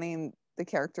like wanting the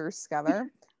characters together.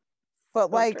 But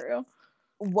So like true.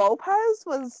 Lopez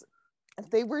was,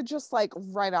 they were just like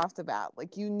right off the bat,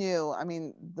 like you knew, I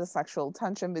mean, the sexual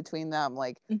tension between them,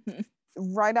 like Mhm.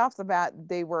 right off the bat,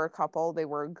 they were a couple, they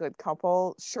were a good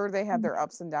couple. Sure, they had their Mhm.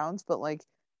 ups and downs, but like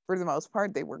for the most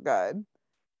part, they were good.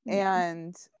 Yeah.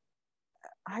 And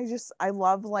I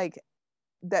love like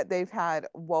that they've had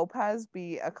Lopez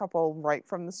be a couple right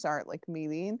from the start, like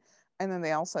meeting, and then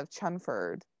they also have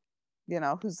Chenford, you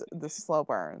know, who's the slow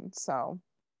burn. So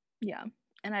Yeah.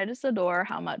 And I just adore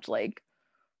how much like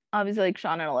obviously like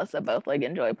Sean and Alyssa both like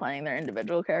enjoy playing their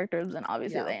individual characters, and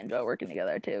obviously yeah, they enjoy working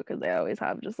together too because they always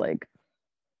have just like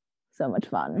so much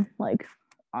fun like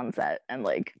on set, and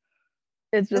like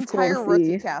it's the just cool to entire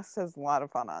rookie see. cast has a lot of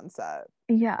fun on set.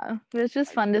 Yeah, but it's just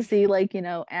Like, fun to see like, you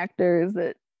know, actors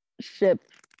that ship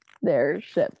their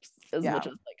ships as yeah, much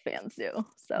as like fans do.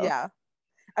 So yeah.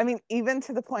 I mean, even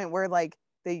to the point where like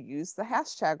they use the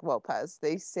hashtag Lopez.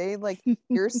 They say like,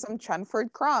 here's some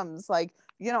Chenford crumbs. Like,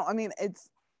 you know, I mean, it's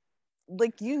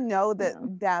like, you know, that yeah.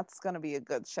 that's going to be a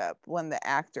good ship when the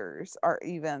actors are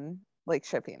even like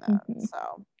shipping it. Hmm.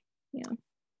 So Yeah.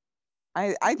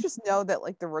 I just know that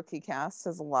like the rookie cast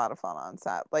has a lot of fun on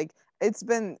set. Like, it's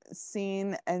been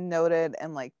seen and noted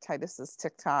in like Titus's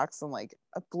TikToks and like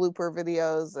blooper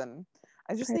videos, and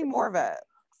I just need more of it.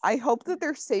 I hope that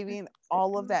they're saving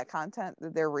all of that content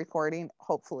that they're recording,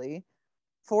 hopefully,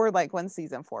 for like when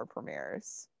season 4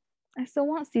 premieres. I still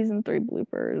want season 3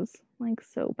 bloopers like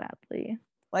so badly.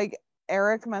 Like,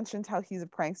 Eric mentioned how he's a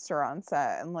prankster on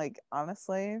set, and like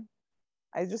honestly,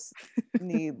 I just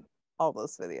need all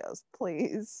those videos,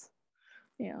 please.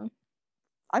 Yeah.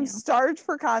 I'm Yeah. starved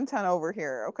for content over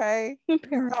here, okay?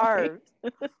 Apparently. Starved.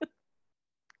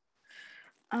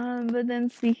 But then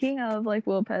speaking of like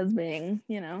Lopez being,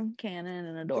 you know, canon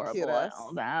and The adorable and all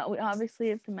cutest. that, we obviously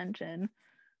have to mention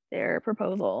their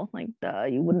proposal. Like, duh,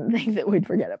 you wouldn't think that we'd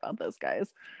forget about those guys.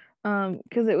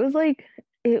 Because it was like,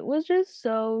 it was just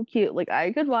so cute. Like,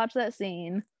 I could watch that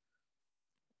scene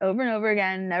over and over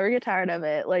again, never get tired of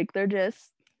it. Like, they're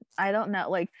just, I don't know,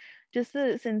 like, just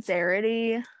the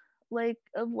sincerity, like,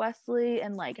 of Wesley,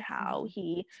 and like how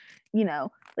he, you know,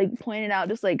 like pointed out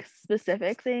just like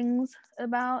specific things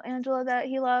about Angela that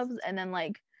he loves. And then,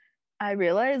 like, I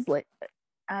realized, like,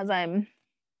 as I'm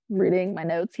reading my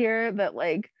notes here, that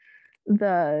like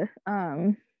the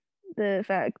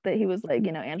fact that he was like,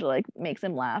 you know, Angela like makes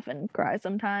him laugh and cry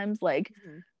sometimes, like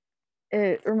Mhm.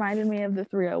 it reminded me of the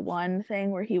 301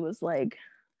 thing where he was like,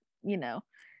 you know,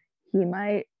 he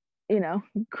might, you know,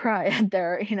 cry at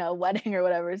their, you know, wedding or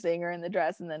whatever, seeing her in the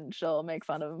dress, and then she'll make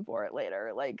fun of him for it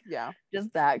later. Like, Yeah.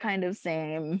 just that kind of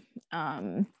same,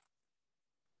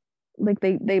 like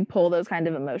they pull those kind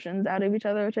of emotions out of each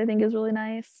other, which I think is really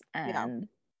nice. Yeah. And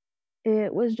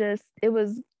it was just, it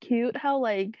was cute how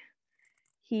like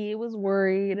he was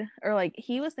worried, or like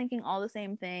he was thinking all the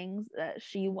same things that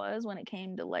she was when it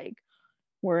came to like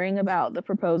worrying about the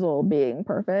proposal being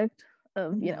perfect,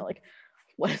 of, you know, Mhm. like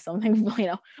what if something, you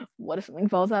know, what if something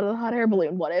falls out of the hot air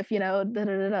balloon, what if, you know, da,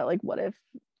 da, da, da, like what if,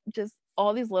 just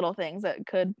all these little things that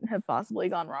could have possibly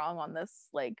gone wrong on this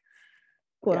like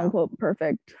quote Yeah. unquote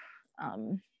perfect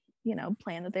you know,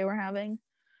 plan that they were having.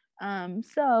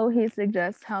 So he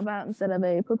suggests, how about instead of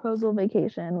a proposal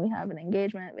vacation, we have an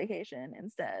engagement vacation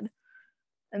instead.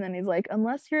 And then he's like,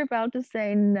 unless you're about to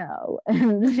say no.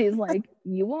 And she's like,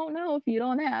 you won't know if you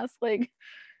don't ask. Like,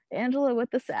 Angela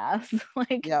with the sass.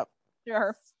 Like, Yep.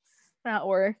 sure, that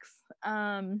works.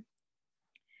 And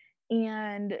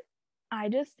I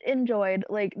just enjoyed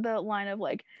like the line of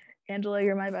like, Angela,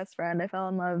 you're my best friend. I fell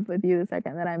in love with you the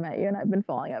second that I met you, and I've been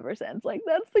falling ever since. Like,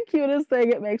 that's the cutest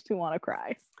thing. It makes me want to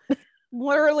cry.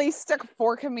 Literally stick a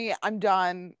fork in me. I'm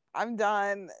done. I'm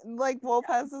done. Like,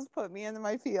 Lopez has put me into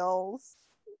my feels.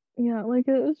 Yeah, like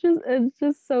it's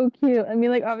just so cute. I mean,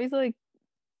 like obviously, like,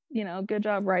 you know, good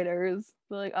job writers,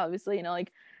 but like obviously, you know,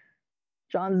 like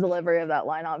John's delivery of that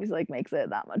line obviously like makes it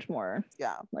that much more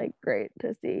Yeah. like great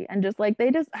to see. And just like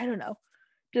they just, I don't know,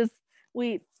 just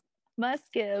we must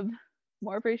give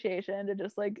more appreciation to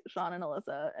just like Sean and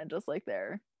Alyssa, and just like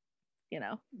their, you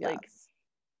know, like Yes.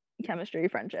 chemistry,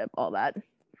 friendship, all that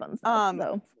fun stuff.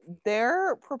 So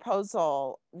Their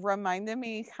proposal reminded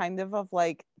me kind of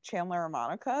like Chandler and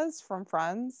Monica's from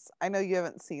Friends. I know you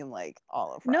haven't seen like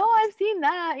all of Friends. no, I've seen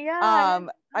that. Yeah. I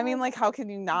I mean, like, how can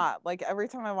you not? Like, every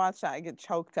time I watch that, I get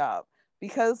choked up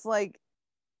because like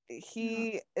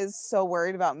he is so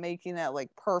worried about making it like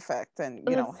perfect, and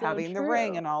you know, that's so having the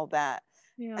ring true. and all that.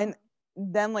 Yeah. And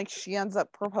then like she ends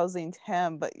up proposing to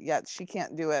him, but yet she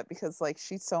can't do it because like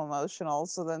she's so emotional.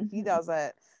 So then he Mhm. does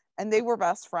it, and they were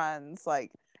best friends.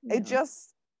 Like, It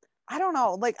just, I don't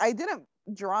know. Like, I didn't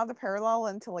draw the parallel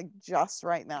until like just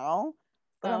right now,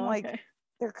 but I'm like,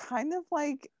 they're kind of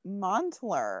like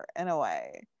Montler in a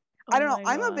way. I don't know.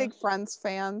 I'm a big Friends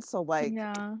fan, so like,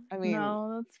 yeah, I mean,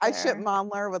 no, that's I fair. ship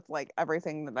Montler with like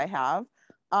everything that I have.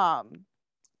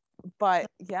 But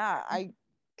yeah, I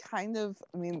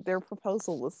mean, their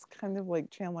proposal was kind of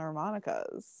like Chandler and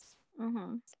Monica's.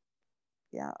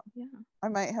 Yeah. I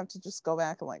might have to just go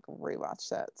back and like rewatch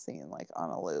that scene like on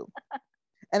a loop.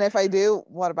 And if I do,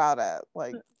 what about it?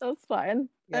 Like, that's fine.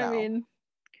 I mean,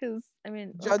 because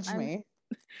judge me.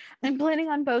 I'm planning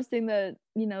on posting the,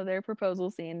 their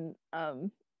proposal scene,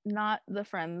 not the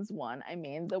Friends one. I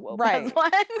mean the Lopez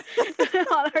one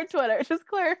on our Twitter. Just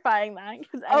clarifying that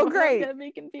because great. Gonna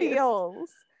be confused. Feels.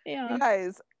 Yeah. You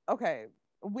guys, okay.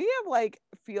 We have like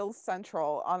Feels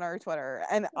Central on our Twitter,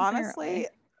 and honestly,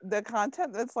 the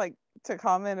content that's like to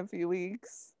come in a few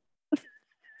weeks,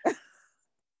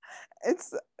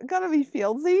 it's gonna be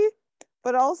feelsy,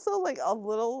 but also like a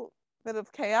little bit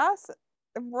of chaos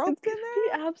roped in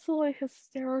there. Be absolutely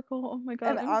hysterical. Oh my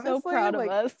god, and I'm honestly, so proud of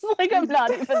us. Like, I'm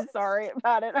not even sorry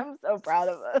about it. I'm so proud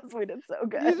of us. We did so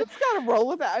good. You just gotta roll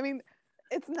with it. I mean,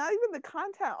 it's not even the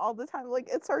content all the time. Like,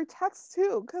 it's our text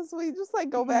too, because we just like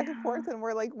go back and forth, and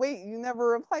we're like, wait, you never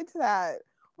replied to that.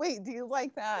 Wait, do you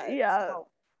like that? Yeah. So,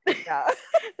 yeah.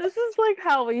 This is like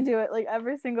how we do it. Like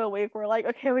every single week, we're like,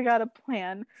 okay, we got a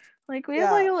plan. Like, we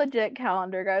have like a legit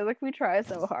calendar, guys. Like, we try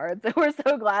so hard. So we're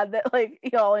so glad that like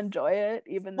y'all enjoy it,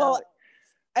 even though.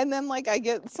 And then like I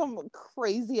get some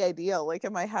crazy idea like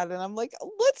in my head, and I'm like,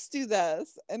 let's do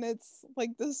this, and it's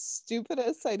like the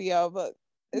stupidest idea, but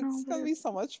it's gonna be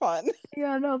so much fun.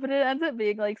 Yeah, no, but it ends up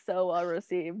being like so well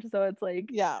received. So it's like,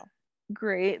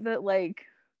 great that like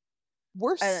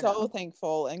we're so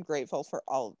thankful and grateful for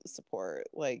all of the support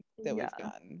like that we've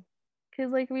gotten.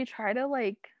 Because like we try to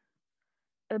like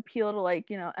appeal to like,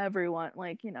 everyone,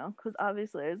 like, because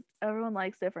obviously everyone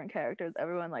likes different characters,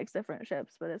 everyone likes different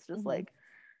ships, but it's just like,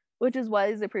 which is why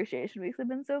these appreciation weeks have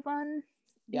been so fun,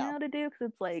 to do, because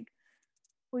it's like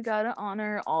we gotta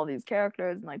honor all these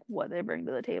characters and like what they bring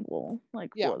to the table,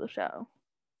 like for the show.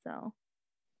 So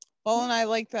well, and I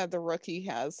like that the Rookie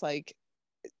has like,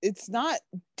 it's not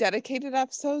dedicated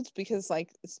episodes, because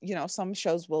like, some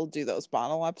shows will do those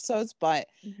bottle episodes, but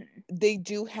they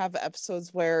do have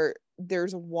episodes where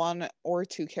there's one or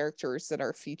two characters that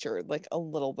are featured like a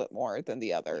little bit more than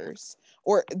the others,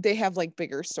 or they have like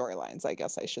bigger storylines, I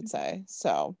guess I should say.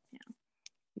 So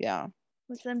yeah.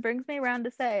 Which then brings me around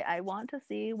to say, I want to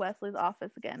see Wesley's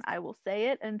office again. I will say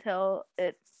it until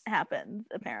it happens,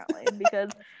 apparently,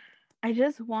 because I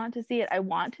just want to see it. I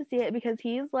want to see it because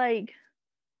he's like,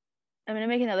 I'm going to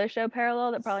make another show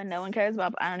parallel that probably no one cares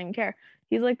about, but I don't even care.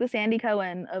 He's like the Sandy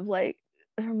Cohen of like,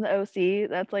 from the OC.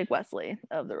 That's like Wesley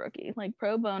of the Rookie. Like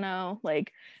pro bono,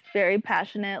 like very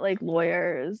passionate, like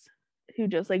lawyers who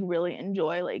just like really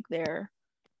enjoy like their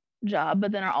job,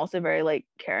 but then are also very like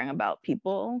caring about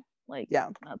people. Like,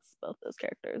 that's both those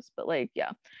characters. But like,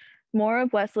 more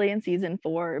of Wesley in season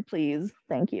 4, please.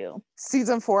 Thank you.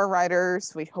 Season 4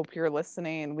 writers, we hope you're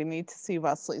listening. We need to see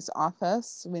Wesley's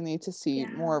office. We need to see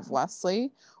more of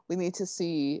Wesley. We need to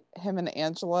see him and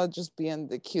Angela just being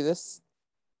the cutest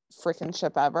freaking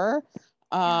ship ever.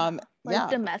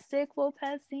 Domestic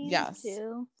Lopez scenes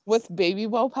too. With baby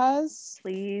Lopez.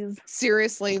 Please.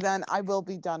 Seriously, then I will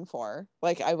be done for.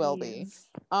 Like, I will be.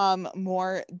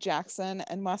 More Jackson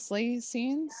and Wesley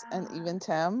scenes, and even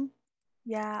Tim.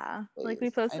 Yeah. Please. Like,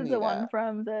 we posted the one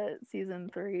from the season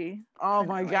 3. Oh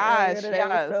my gosh. It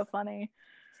was so funny.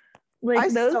 Like, I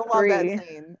still love that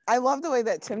scene. I love the way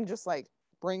that Tim just like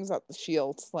brings up the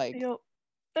shields. Like,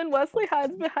 and Wesley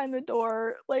hides behind the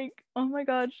door. Like, oh my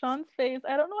god, Sean's face.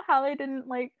 I don't know how they didn't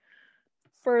like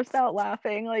burst out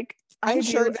laughing. Like, I'm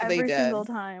sure that every they did. Single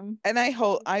time. And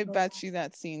I bet you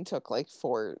that scene took like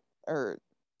 4 or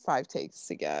 5 takes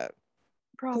to get.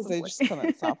 Because they just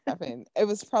couldn't stop laughing. It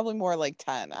was probably more like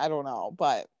 10. I don't know,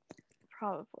 but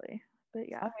probably. But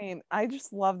yeah. I mean, I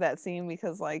just love that scene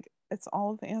because like it's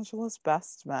all of Angela's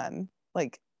best men.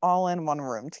 Like, all in one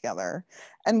room together,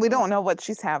 and we don't know what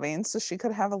she's having, so she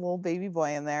could have a little baby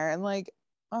boy in there, and like,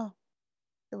 oh,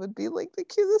 it would be like the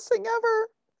cutest thing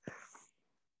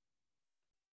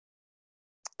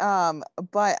ever.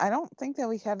 But I don't think that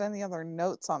we had any other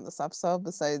notes on this episode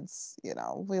besides,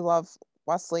 we love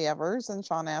Wesley Evers and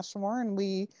Shawn Ashmore, and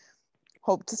we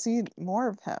hope to see more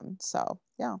of him. So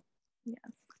yeah.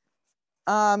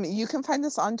 You can find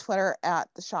us on Twitter at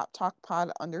the Shop Talk Pod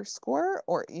 _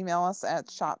 or email us at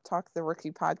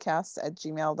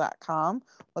shoptalktherookiepodcast@gmail.com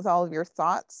with all of your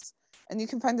thoughts. And you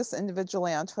can find us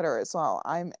individually on Twitter as well.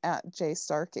 I'm at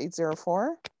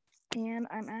JStark804. And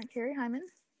I'm at Carrie Hyman.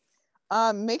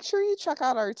 Make sure you check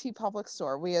out our TeePublic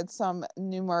store. We had some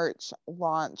new merch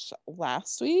launch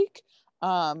last week.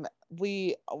 Our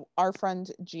friend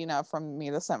Gina from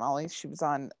Meet Us at Molly, she was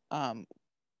on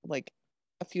like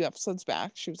a few episodes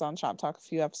back. She was on Shop Talk a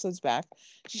few episodes back.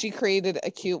 She created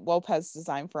a cute Lopez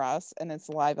design for us, and it's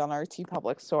live on our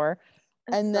TeePublic store.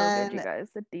 It's and so then good, you guys.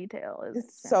 The detail is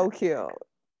it's so fantastic. cute.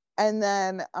 And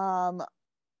then on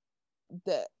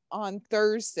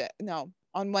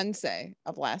Wednesday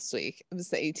of last week, it was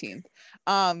the 18th.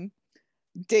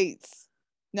 Dates,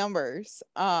 numbers.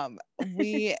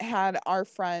 We had our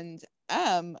friend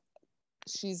M,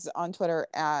 she's on Twitter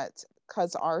at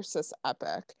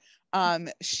 @CuzOurSisEpic.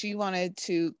 She wanted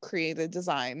to create a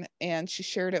design and she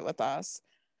shared it with us.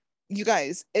 You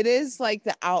guys, it is like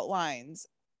the outlines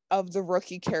of the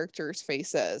rookie characters'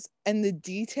 faces, and the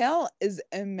detail is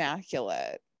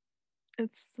immaculate.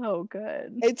 It's so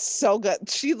good. It's so good.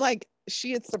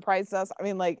 She had surprised us. I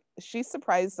mean, like, she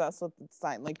surprised us with the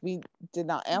design. Like, we did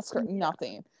not ask her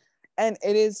nothing. And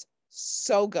it is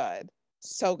so good.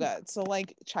 So good. So,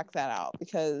 like, check that out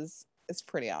because it's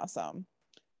pretty awesome.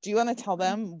 Do you want to tell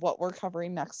them what we're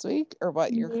covering next week or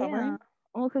what you're covering?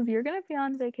 Well, because you're going to be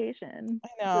on vacation. I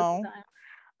know. This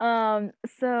time.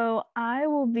 So I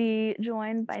will be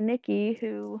joined by Nikki,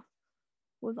 who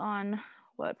was on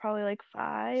probably like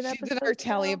 5 episodes. She did our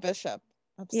Talia Bishop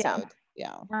episode.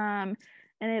 Yeah. And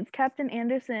it's Captain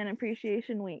Anderson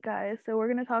Appreciation Week, guys. So we're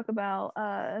gonna talk about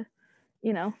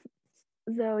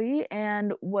Zoe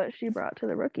and what she brought to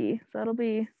the rookie. So that'll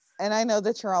be. And I know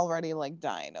that you're already like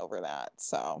dying over that.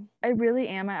 So I really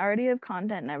am. I already have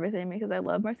content and everything because I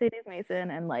love Mercedes Mason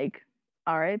and like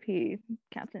R.I.P.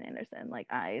 Captain Anderson. Like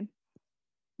I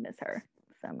miss her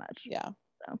so much. Yeah.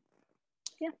 So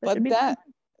yeah. But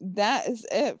that is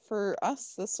it for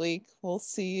us this week. We'll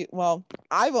see. Well,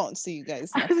 I won't see you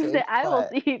guys next week. I will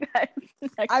see you guys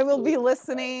next I will week. be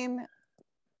listening.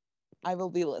 I will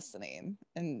be listening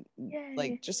and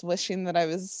like just wishing that I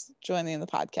was joining the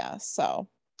podcast. So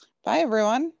bye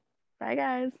everyone. Bye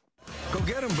guys. Go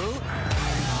get 'em, boo.